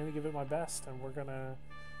I'm going to give it my best, and we're going to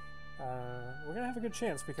have a good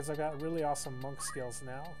chance because I've got really awesome monk skills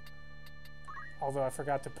now. Although I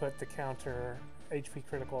forgot to put the counter HP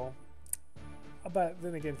critical. But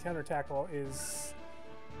then again, counter tackle is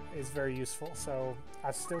very useful, so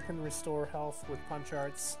I still can restore health with punch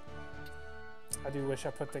arts. I do wish I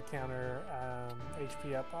put the counter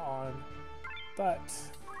HP up on, but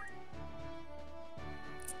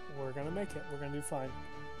we're gonna make it. We're gonna do fine.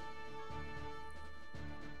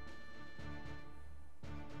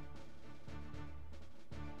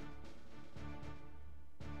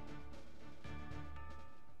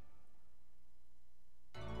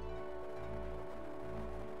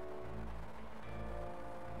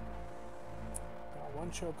 Got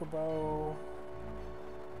one chocobo.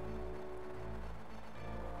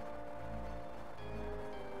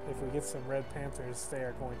 If we get some red panthers, they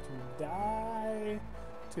are going to die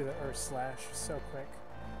to the earth slash so quick.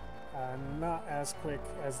 Not as quick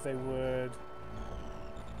as they would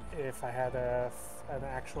if I had an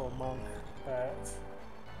actual monk, but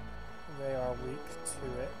they are weak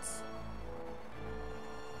to it.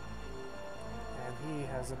 And he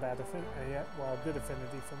has a bad affinity, well, good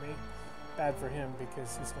affinity for me. Bad for him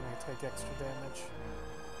because he's going to take extra damage.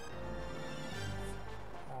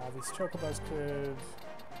 These chocobos could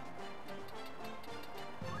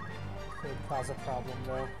cause a problem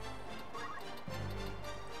though.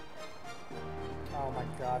 Oh my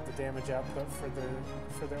god, the damage output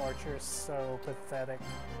for the archer is so pathetic.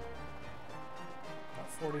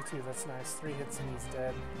 About 42, that's nice. 3 hits and he's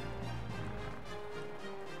dead.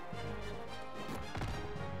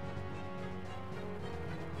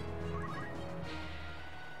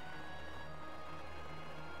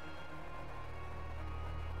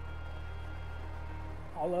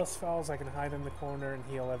 All else fails, I can hide in the corner and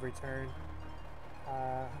heal every turn.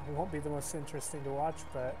 It won't be the most interesting to watch,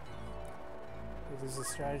 but it is a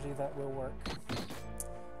strategy that will work.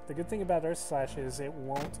 The good thing about Earth Slash is it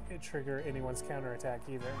won't trigger anyone's counterattack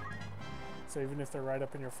either. So even if they're right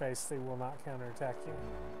up in your face, they will not counterattack you.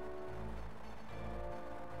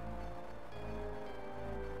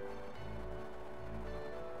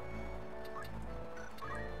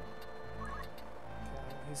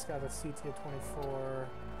 He's got a CT of 24.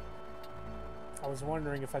 I was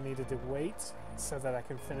wondering if I needed to wait so that I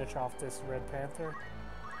can finish off this Red Panther.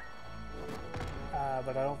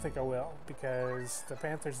 But I don't think I will, because the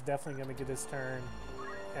Panther's definitely going to get his turn,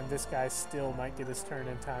 and this guy still might get his turn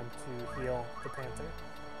in time to heal the Panther.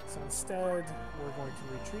 So instead, we're going to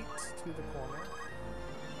retreat to the corner.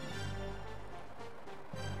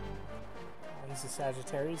 He's a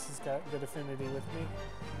Sagittarius. He's got good affinity with me.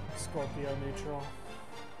 Scorpio neutral.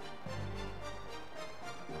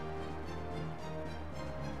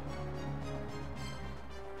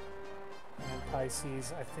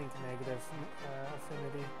 Pisces, I think negative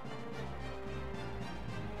affinity.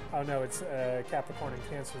 Oh no, it's Capricorn and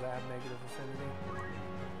Cancer that have negative affinity.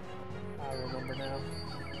 I remember now.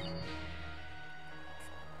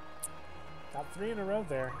 Got 3 in a row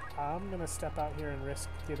there. I'm gonna step out here and risk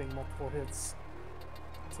getting multiple hits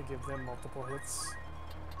to give them multiple hits.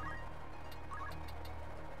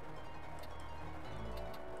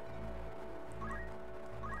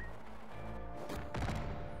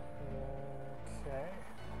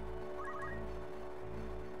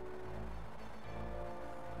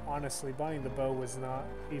 Honestly, buying the bow was not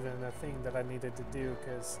even a thing that I needed to do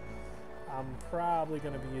because I'm probably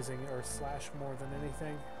going to be using Earth Slash more than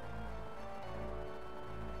anything.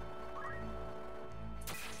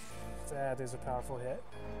 That is a powerful hit.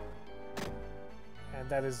 And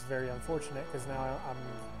that is very unfortunate because now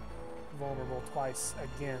I'm vulnerable twice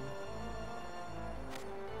again.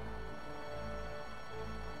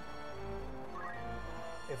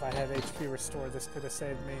 If I had HP restore, this could have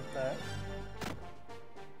saved me, but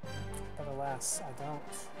alas, I don't.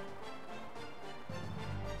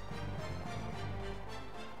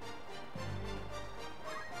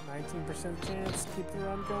 %, chance, keep the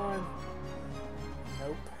run going.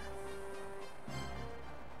 Nope.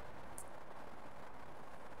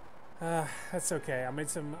 That's okay. I made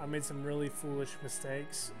some really foolish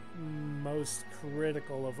mistakes. Most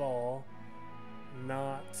critical of all,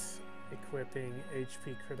 not equipping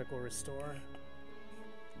HP critical restore.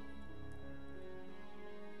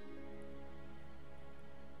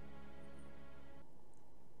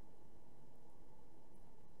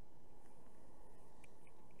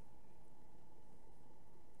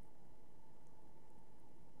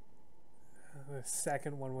 The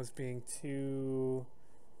second one was being too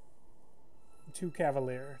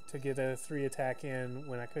cavalier to get a 3 attack in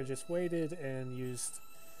when I could have just waited and used.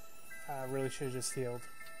 Really should have just healed.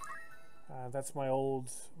 That's my old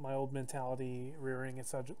mentality rearing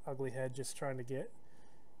its ugly head, just trying to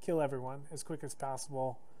kill everyone as quick as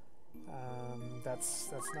possible.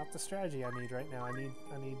 That's not the strategy I need right now. I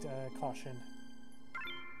need caution,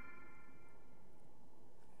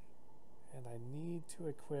 and I need to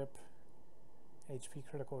equip HP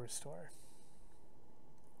Critical Restore.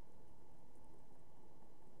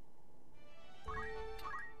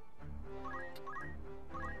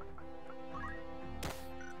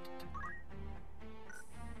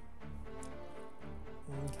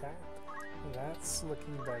 Okay, that's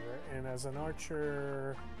looking better. And as an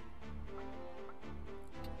archer,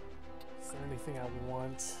 is there anything I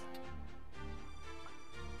want?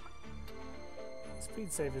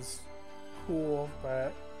 Speed save is cool,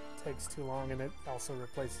 but takes too long, and it also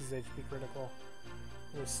replaces HP Critical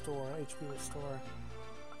Restore, HP Restore.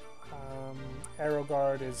 Arrow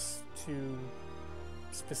Guard is too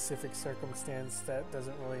specific circumstance that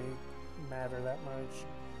doesn't really matter that much.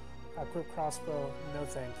 Equip Crossbow, no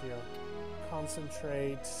thank you.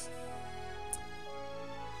 Concentrate,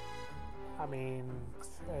 I mean,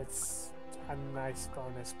 it's a nice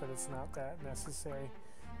bonus, but it's not that necessary.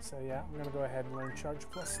 So yeah, I'm gonna go ahead and learn Charge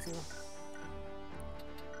 +2.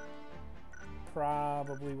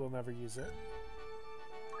 Probably will never use it.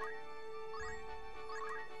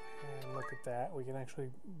 And look at that, we can actually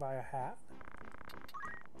buy a hat.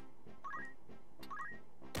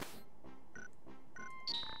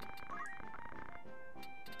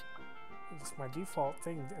 Just my default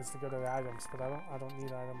thing is to go to the items, but I don't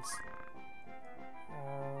need items.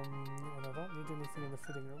 And I don't need anything in the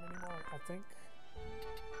fitting room anymore. I think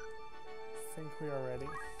we are ready.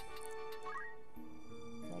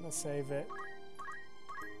 Gonna save it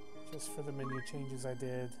just for the menu changes I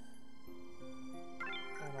did,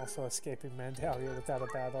 and also escaping Mandalia without a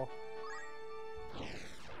battle.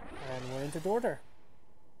 And we're into Dorter.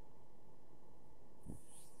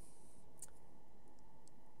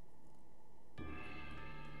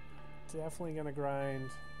 Definitely gonna grind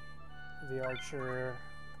the archer.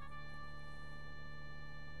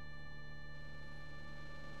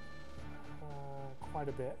 Quite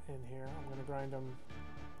a bit in here. I'm gonna grind him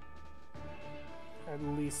at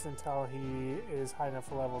least until he is high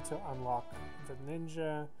enough level to unlock the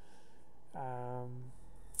ninja.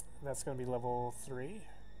 That's gonna be level 3.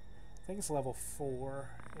 I think it's level 4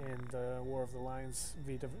 in the War of the Lions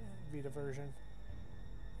Vita version.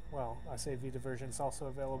 Well, I say Vita version, it's also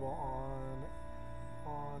available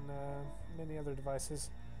on many other devices.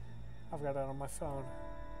 I've got it on my phone.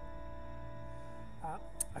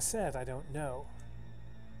 I said I don't know.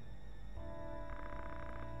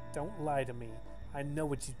 Don't lie to me. I know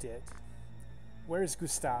what you did. Where's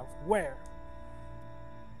Gustav? Where?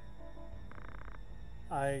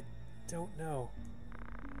 I don't know.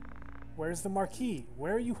 Where's the Marquis?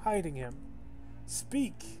 Where are you hiding him?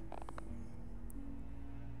 Speak!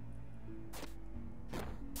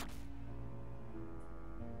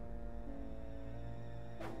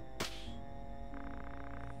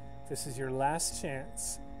 This is your last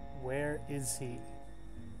chance. Where is he?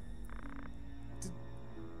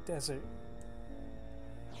 Desert.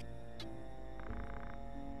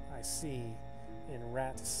 I see. In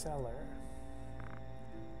Rat Cellar.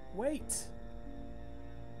 Wait!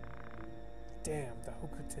 Damn, the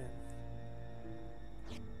Hokutin.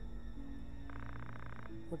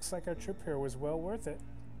 Looks like our trip here was well worth it.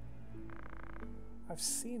 I've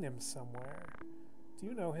seen him somewhere. Do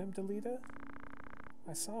you know him, Delita?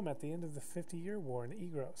 I saw him at the end of the 50-year war in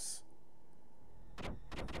Egros.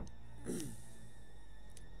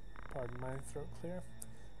 Pardon my throat clear.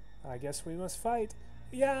 I guess we must fight.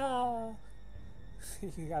 Yeah!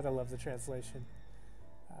 You gotta love the translation.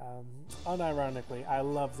 Unironically, I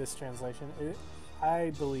love this translation.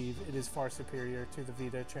 I believe it is far superior to the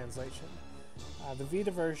Vita translation. The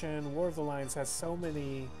Vita version, War of the Lions, has so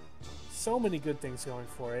many good things going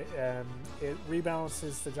for it. It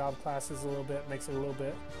rebalances the job classes a little bit, makes it a little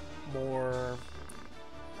bit more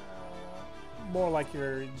like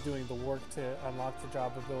you're doing the work to unlock the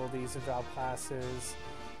job abilities and job classes,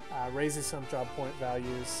 raises some job point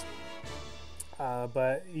values,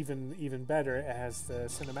 but even better, it has the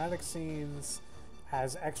cinematic scenes,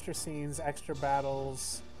 has extra scenes, extra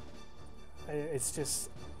battles. It's just,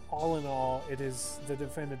 all in all, it is the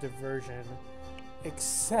definitive version,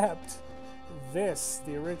 except this,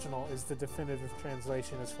 the original, is the definitive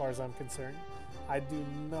translation as far as I'm concerned. I do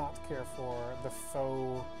not care for the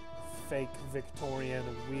fake Victorian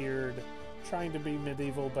weird trying to be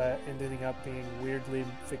medieval but ending up being weirdly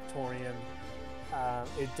Victorian.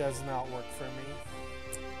 It does not work for me.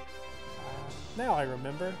 Now I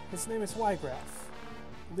remember, his name is Wygraf,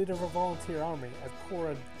 leader of a volunteer army at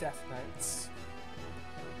Cora Death Knights.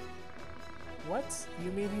 What?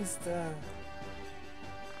 You mean he's the...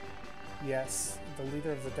 Yes, the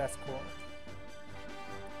leader of the Death Corps.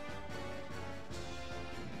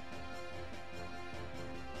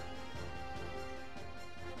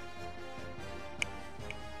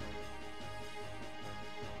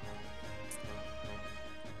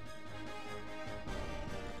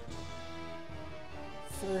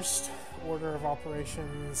 First order of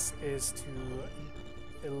operations is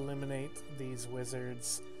to eliminate these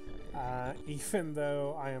wizards. Even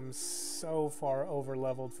though I am so far over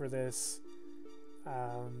leveled for this,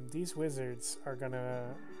 these wizards are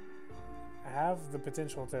gonna have the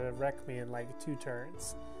potential to wreck me in like 2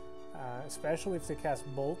 turns. Especially if they cast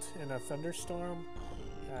Bolt in a thunderstorm.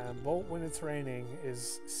 Bolt when it's raining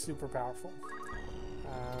is super powerful.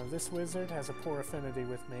 This wizard has a poor affinity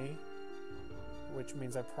with me, which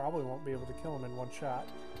means I probably won't be able to kill him in 1 shot.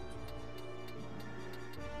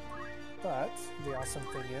 But the awesome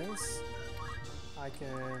thing is, I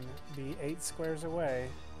can be 8 squares away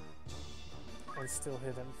and still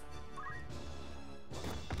hit him.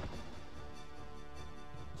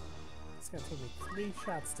 It's gonna take me 3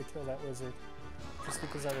 shots to kill that wizard, just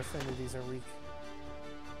because our affinities are weak.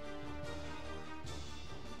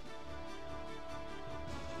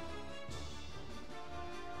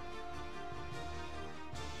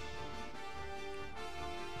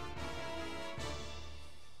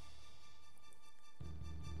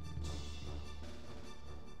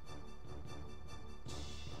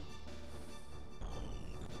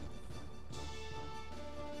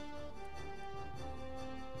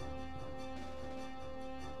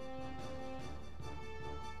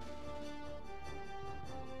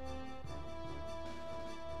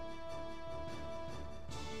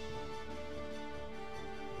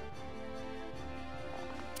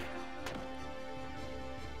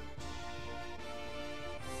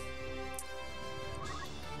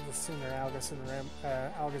 The sooner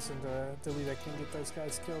Algus and Delita can get those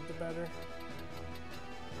guys killed, the better.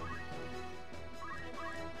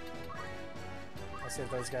 I say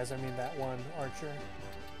those guys, I mean that one archer.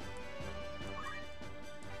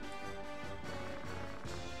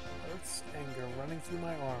 Earth's anger running through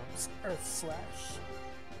my arms. Earth slash.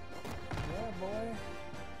 Yeah, boy.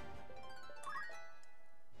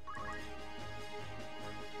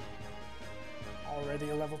 Already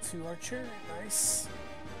a level 2 archer. Nice.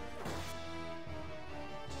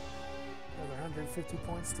 Another 150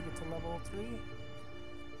 points to get to level 3.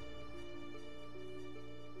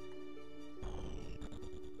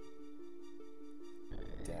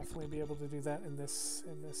 Definitely be able to do that in this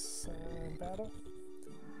battle.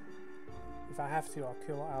 If I have to, I'll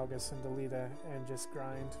kill Algus and Delita and just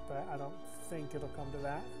grind, but I don't think it'll come to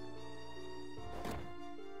that.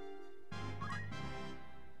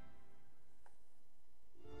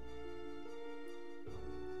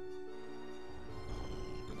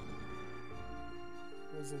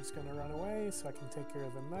 Wizard's gonna run away so I can take care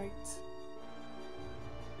of the knight.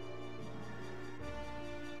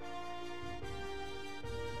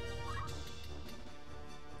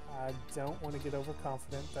 I don't want to get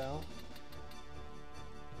overconfident though.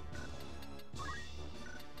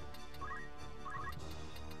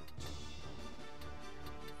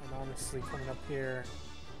 And honestly, coming up here,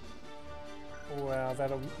 well,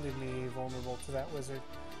 that'll leave me vulnerable to that wizard.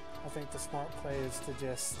 I think the smart play is to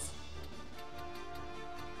just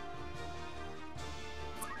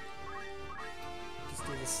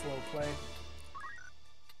do the slow play.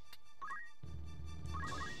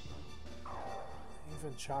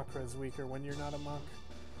 Even chakra is weaker when you're not a monk.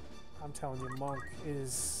 I'm telling you, monk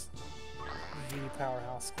is the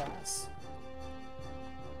powerhouse class.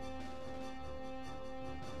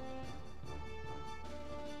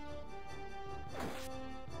 Oh,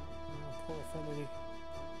 poor affinity.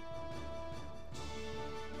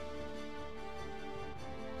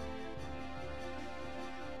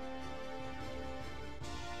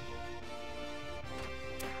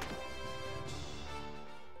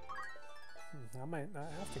 I might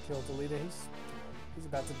not have to kill Delita. He's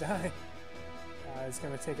about to die. He's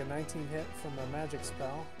going to take a 19 hit from a magic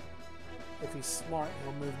spell. If he's smart,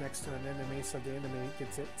 he'll move next to an enemy, so the enemy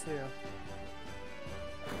gets it too.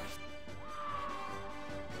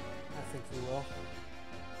 I think he will.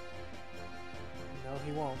 No,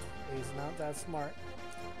 he won't. He's not that smart.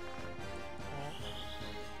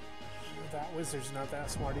 That wizard's not that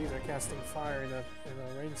smart either, casting fire in a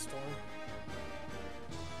rainstorm.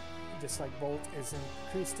 just like Bolt is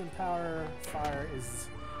increased in power, Fire is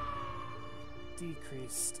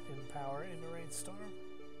decreased in power in a rainstorm.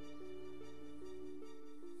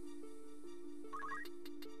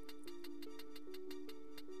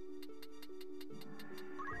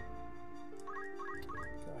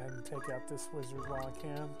 Go ahead and take out this wizard while I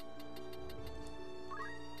can.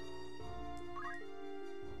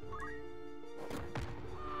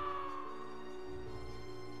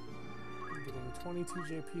 I'm getting 22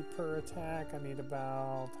 JP per attack. I need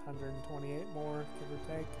about 128 more, give or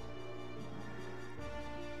take.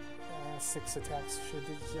 6 attacks should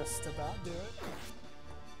just about do it.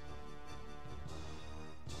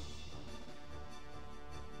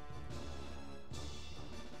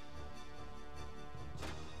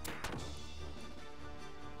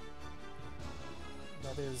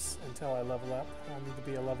 That is until I level up. I need to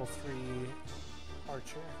be a level 3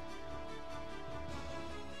 archer.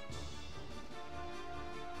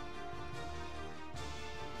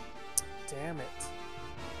 Damn it.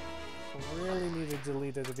 I really needed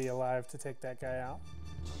Delita to be alive to take that guy out.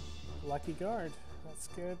 Lucky guard. That's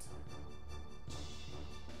good.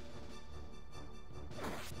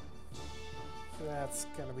 So that's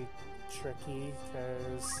gonna be tricky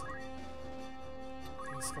because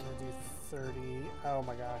he's gonna do 30. Oh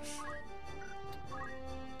my gosh.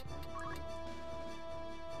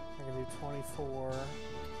 I'm gonna do 24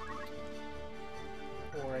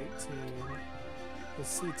 or 18. The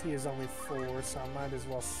CT is only 4, so I might as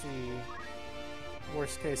well see.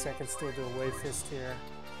 Worst case, I can still do a wave fist here.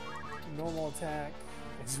 Normal attack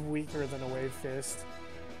is weaker than a wave fist.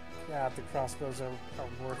 God, the crossbows are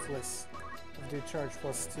worthless. I do charge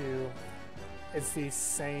 +2. It's the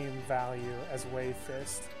same value as wave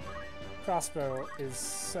fist. Crossbow is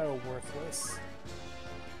so worthless.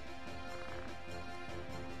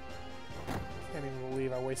 Can't even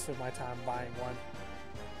believe I wasted my time buying one.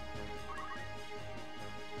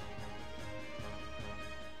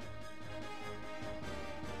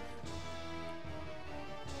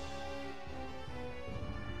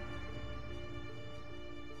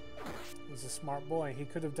 He's a smart boy. He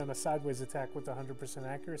could have done a sideways attack with 100%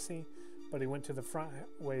 accuracy, but he went to the front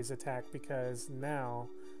ways attack because now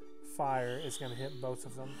Fire is going to hit both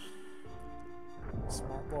of them.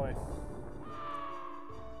 Smart boy.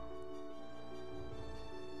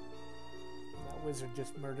 That wizard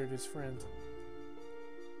just murdered his friend.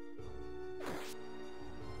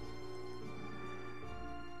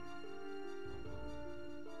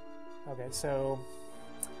 Okay, so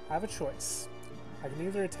I have a choice. I can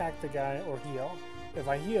either attack the guy or heal. If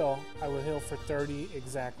I heal, I will heal for 30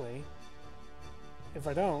 exactly. If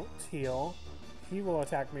I don't heal, he will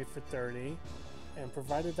attack me for 30, and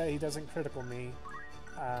provided that he doesn't critical me,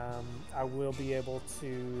 I will be able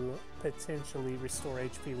to potentially restore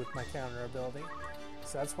HP with my counter ability.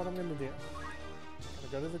 So that's what I'm going to do.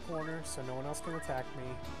 I'm going to go to the corner so no one else can attack me.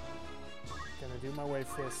 Going to do my wave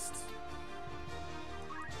fist.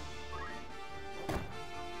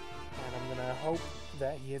 And I'm going to hope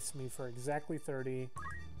that he hits me for exactly 30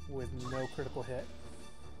 with no critical hit.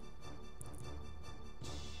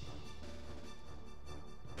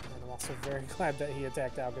 And I'm also very glad that he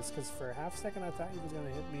attacked Algus, because for a half second I thought he was going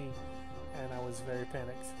to hit me and I was very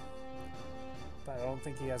panicked. But I don't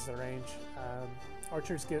think he has the range.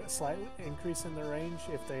 Archers get a slight increase in their range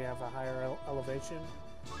if they have a higher elevation,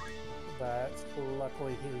 but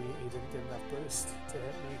luckily he didn't get enough boost to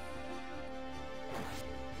hit me.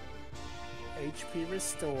 HP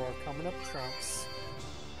restore coming up trumps.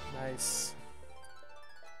 Nice.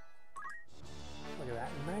 Look at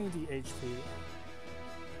that, 90 HP.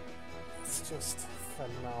 That's just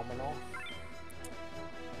phenomenal.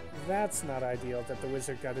 That's not ideal that the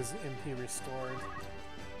wizard got his MP restored.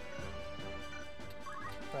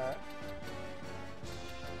 But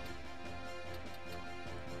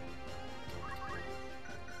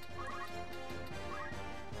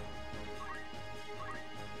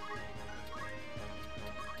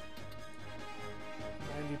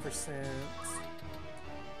 %,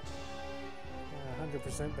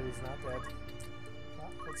 100%, but he's not dead.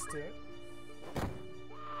 Well, let's do it.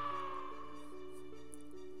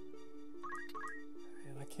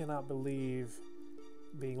 And I cannot believe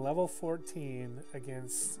being level 14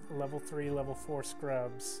 against level 3, level 4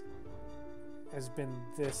 scrubs has been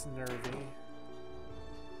this nervy.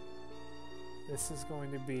 This is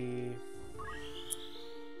going to be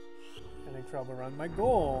an incredible run. My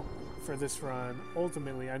goal for this run,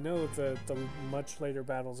 ultimately, I know the much later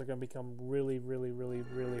battles are going to become really, really, really,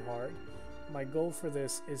 really hard. My goal for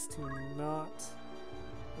this is to not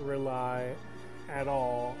rely at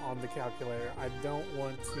all on the calculator. I don't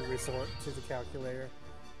want to resort to the calculator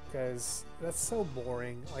because that's so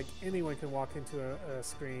boring. Like, anyone can walk into a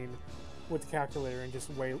screen with the calculator and just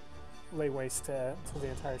lay waste to the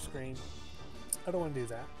entire screen. I don't want to do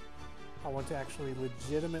that. I want to actually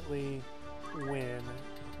legitimately win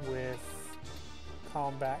with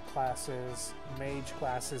combat classes, mage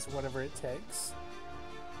classes, whatever it takes.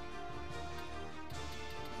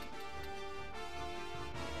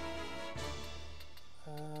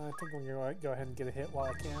 I think I'm going to go ahead and get a hit while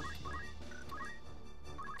I can.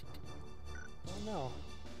 Oh no.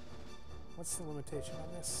 What's the limitation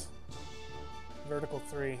on this? Vertical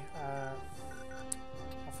 3.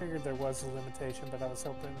 I figured there was a limitation, but I was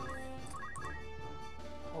hoping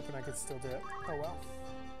I could still do it. Oh well.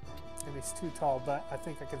 And he's too tall, but I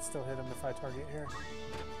think I can still hit him if I target here.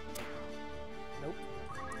 Nope.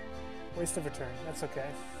 Waste of a turn. That's okay.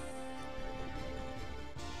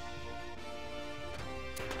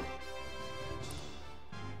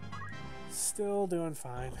 Still doing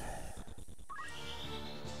fine.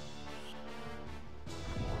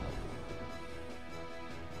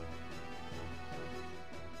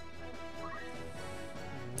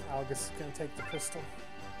 Algus is going to take the crystal.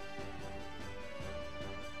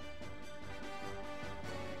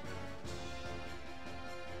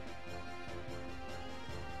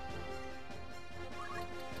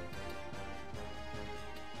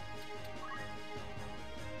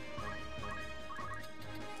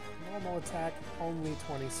 Normal attack, only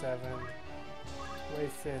 27.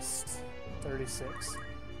 Wave Fist, 36.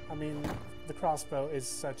 I mean, the crossbow is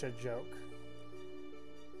such a joke.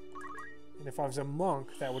 And if I was a monk,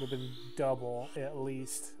 that would have been double, at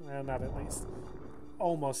least. Well, not at least.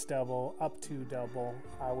 Almost double, up to double,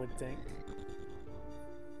 I would think.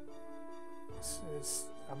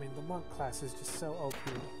 I mean, the monk class is just so OP.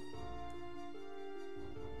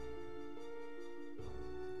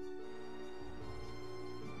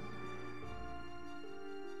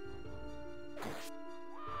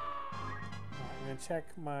 I'm going to check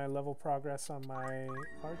my level progress on my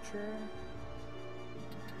archer.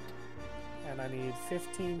 And I need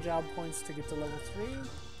 15 job points to get to level 3.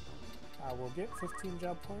 I will get 15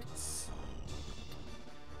 job points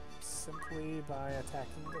simply by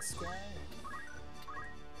attacking this guy.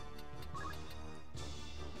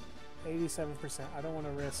 87%. I don't want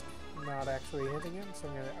to risk not actually hitting him, so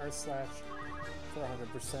I'm going to Earth Slash for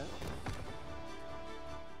 100%.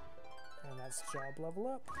 And that's job level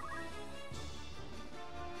up.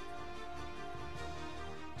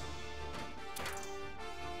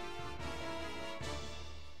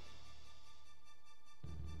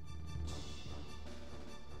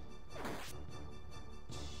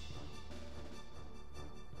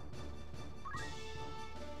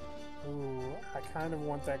 Ooh, I kind of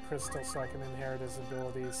want that crystal so I can inherit his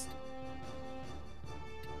abilities.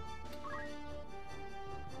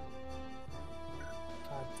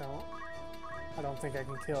 I don't think I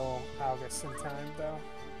can kill Algus in time though.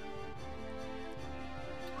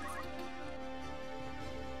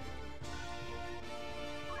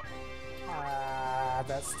 Ah,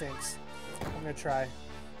 that stinks. I'm gonna try.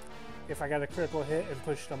 If I got a critical hit and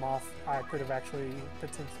pushed him off, I could have actually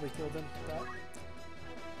potentially killed him, but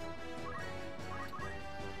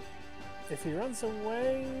if he runs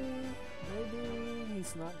away, maybe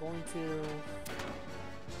he's not going to.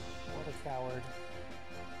 What a coward.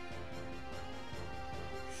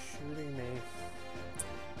 Shooting me.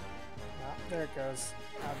 Ah, there it goes.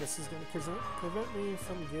 This is going to prevent me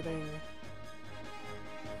from getting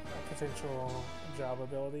a potential job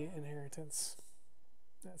ability inheritance.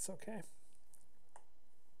 That's okay.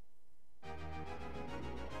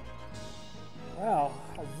 Well,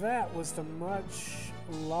 that was the much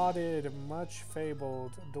lauded, much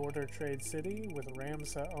fabled Dorter Trade City with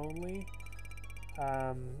Ramza-only.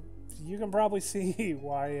 You can probably see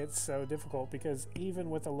why it's so difficult, because even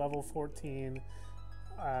with a level 14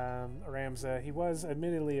 Ramza, he was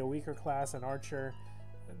admittedly a weaker class, an archer.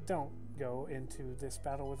 Don't go into this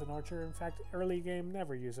battle with an archer. In fact, early game,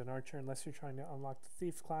 never use an archer unless you're trying to unlock the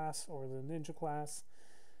thief class or the ninja class.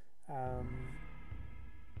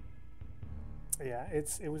 Yeah,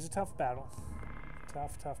 it was a tough battle.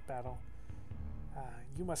 Tough battle.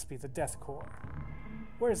 You must be the Death Corps.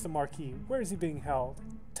 Where's the Marquis? Where is he being held?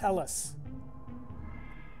 Tell us.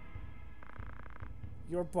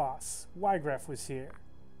 Your boss, Wygraf, was here.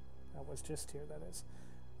 That was just here, that is.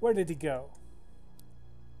 Where did he go?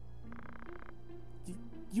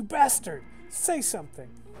 You bastard! Say something!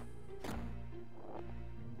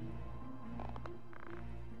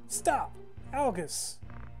 Stop! Algus!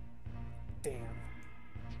 Damn.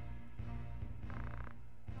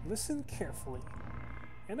 Listen carefully.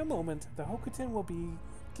 In a moment, the Hokuton will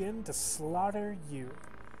begin to slaughter you.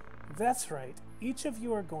 That's right. Each of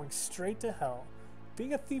you are going straight to hell.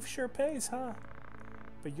 Being a thief sure pays, huh?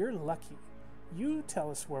 But you're lucky. You tell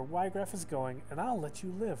us where Wygraph is going, and I'll let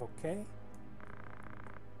you live, okay?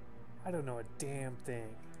 I don't know a damn thing.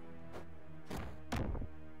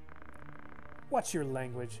 Watch your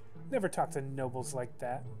language. Never talk to nobles like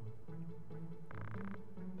that.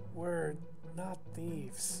 We're not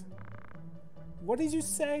thieves. What did you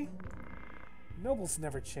say? Nobles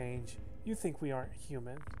never change. You think we aren't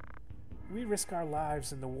human. We risk our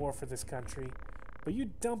lives in the war for this country, but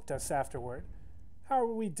you dumped us afterward. How are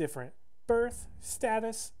we different? Birth?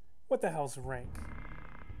 Status? What the hell's rank?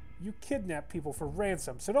 You kidnap people for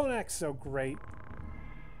ransom, so don't act so great.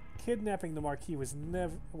 Kidnapping the Marquis was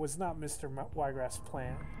not Mr. Wygraph's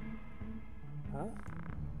plan. Huh?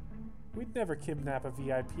 We'd never kidnap a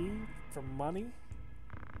VIP for money.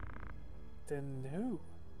 Then who?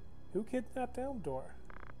 Who kidnapped Elmdor?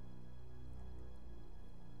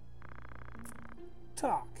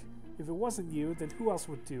 Talk. If it wasn't you, then who else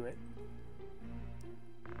would do it?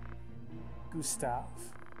 Gustav.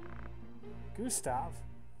 Gustav?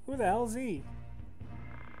 Who the hell's he?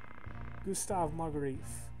 Gustav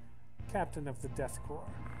Margarif, captain of the Death Corps.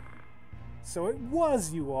 So it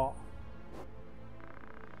was you all.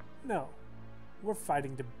 No, we're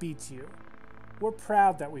fighting to beat you. We're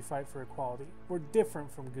proud that we fight for equality. We're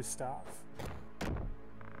different from Gustav.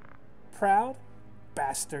 Proud?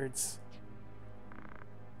 Bastards.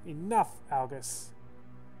 Enough, Algus.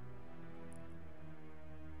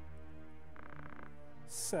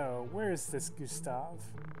 So, where is this Gustav?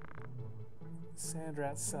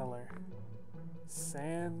 Sandrat cellar.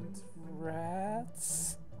 Sandrats?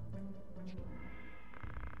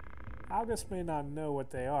 Algus may not know what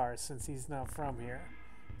they are since he's not from here.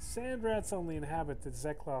 Sandrats only inhabit the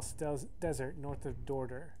Zeklos desert north of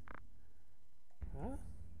Dorter. Huh?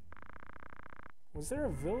 Was there a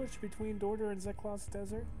village between Dorter and Zeklos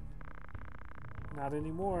desert? Not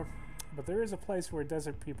anymore, but there is a place where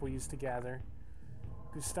desert people used to gather.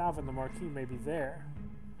 Gustav and the Marquis may be there.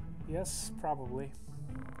 Yes, probably.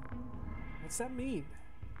 What's that mean?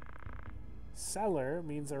 Cellar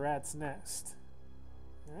means a rat's nest.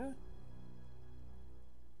 Huh?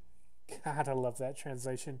 God, I love that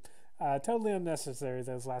translation. Totally unnecessary,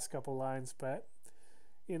 those last couple lines, but,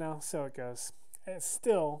 you know, so it goes. It's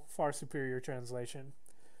still far superior translation.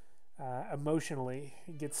 Emotionally,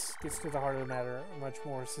 it gets to the heart of the matter much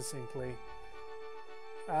more succinctly.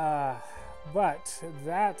 But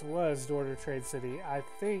that was Dorter Trade City. I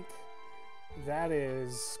think that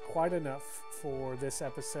is quite enough for this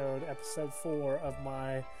episode, episode 4 of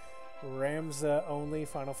my Ramza-only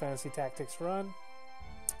Final Fantasy Tactics run.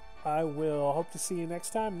 I will hope to see you next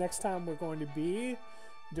time. Next time we're going to be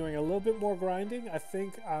doing a little bit more grinding. I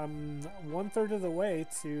think I'm 1/3 of the way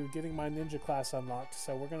to getting my ninja class unlocked.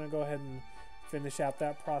 So we're going to go ahead and finish out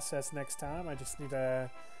that process next time. I just need to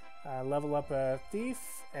level up a thief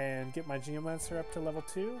and get my geomancer up to level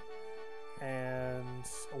 2. And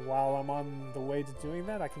while I'm on the way to doing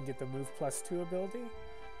that, I can get the move +2 ability,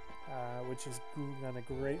 which is going to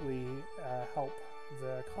greatly help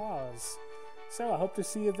the cause. So I hope to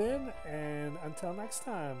see you then, and until next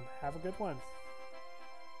time, have a good one.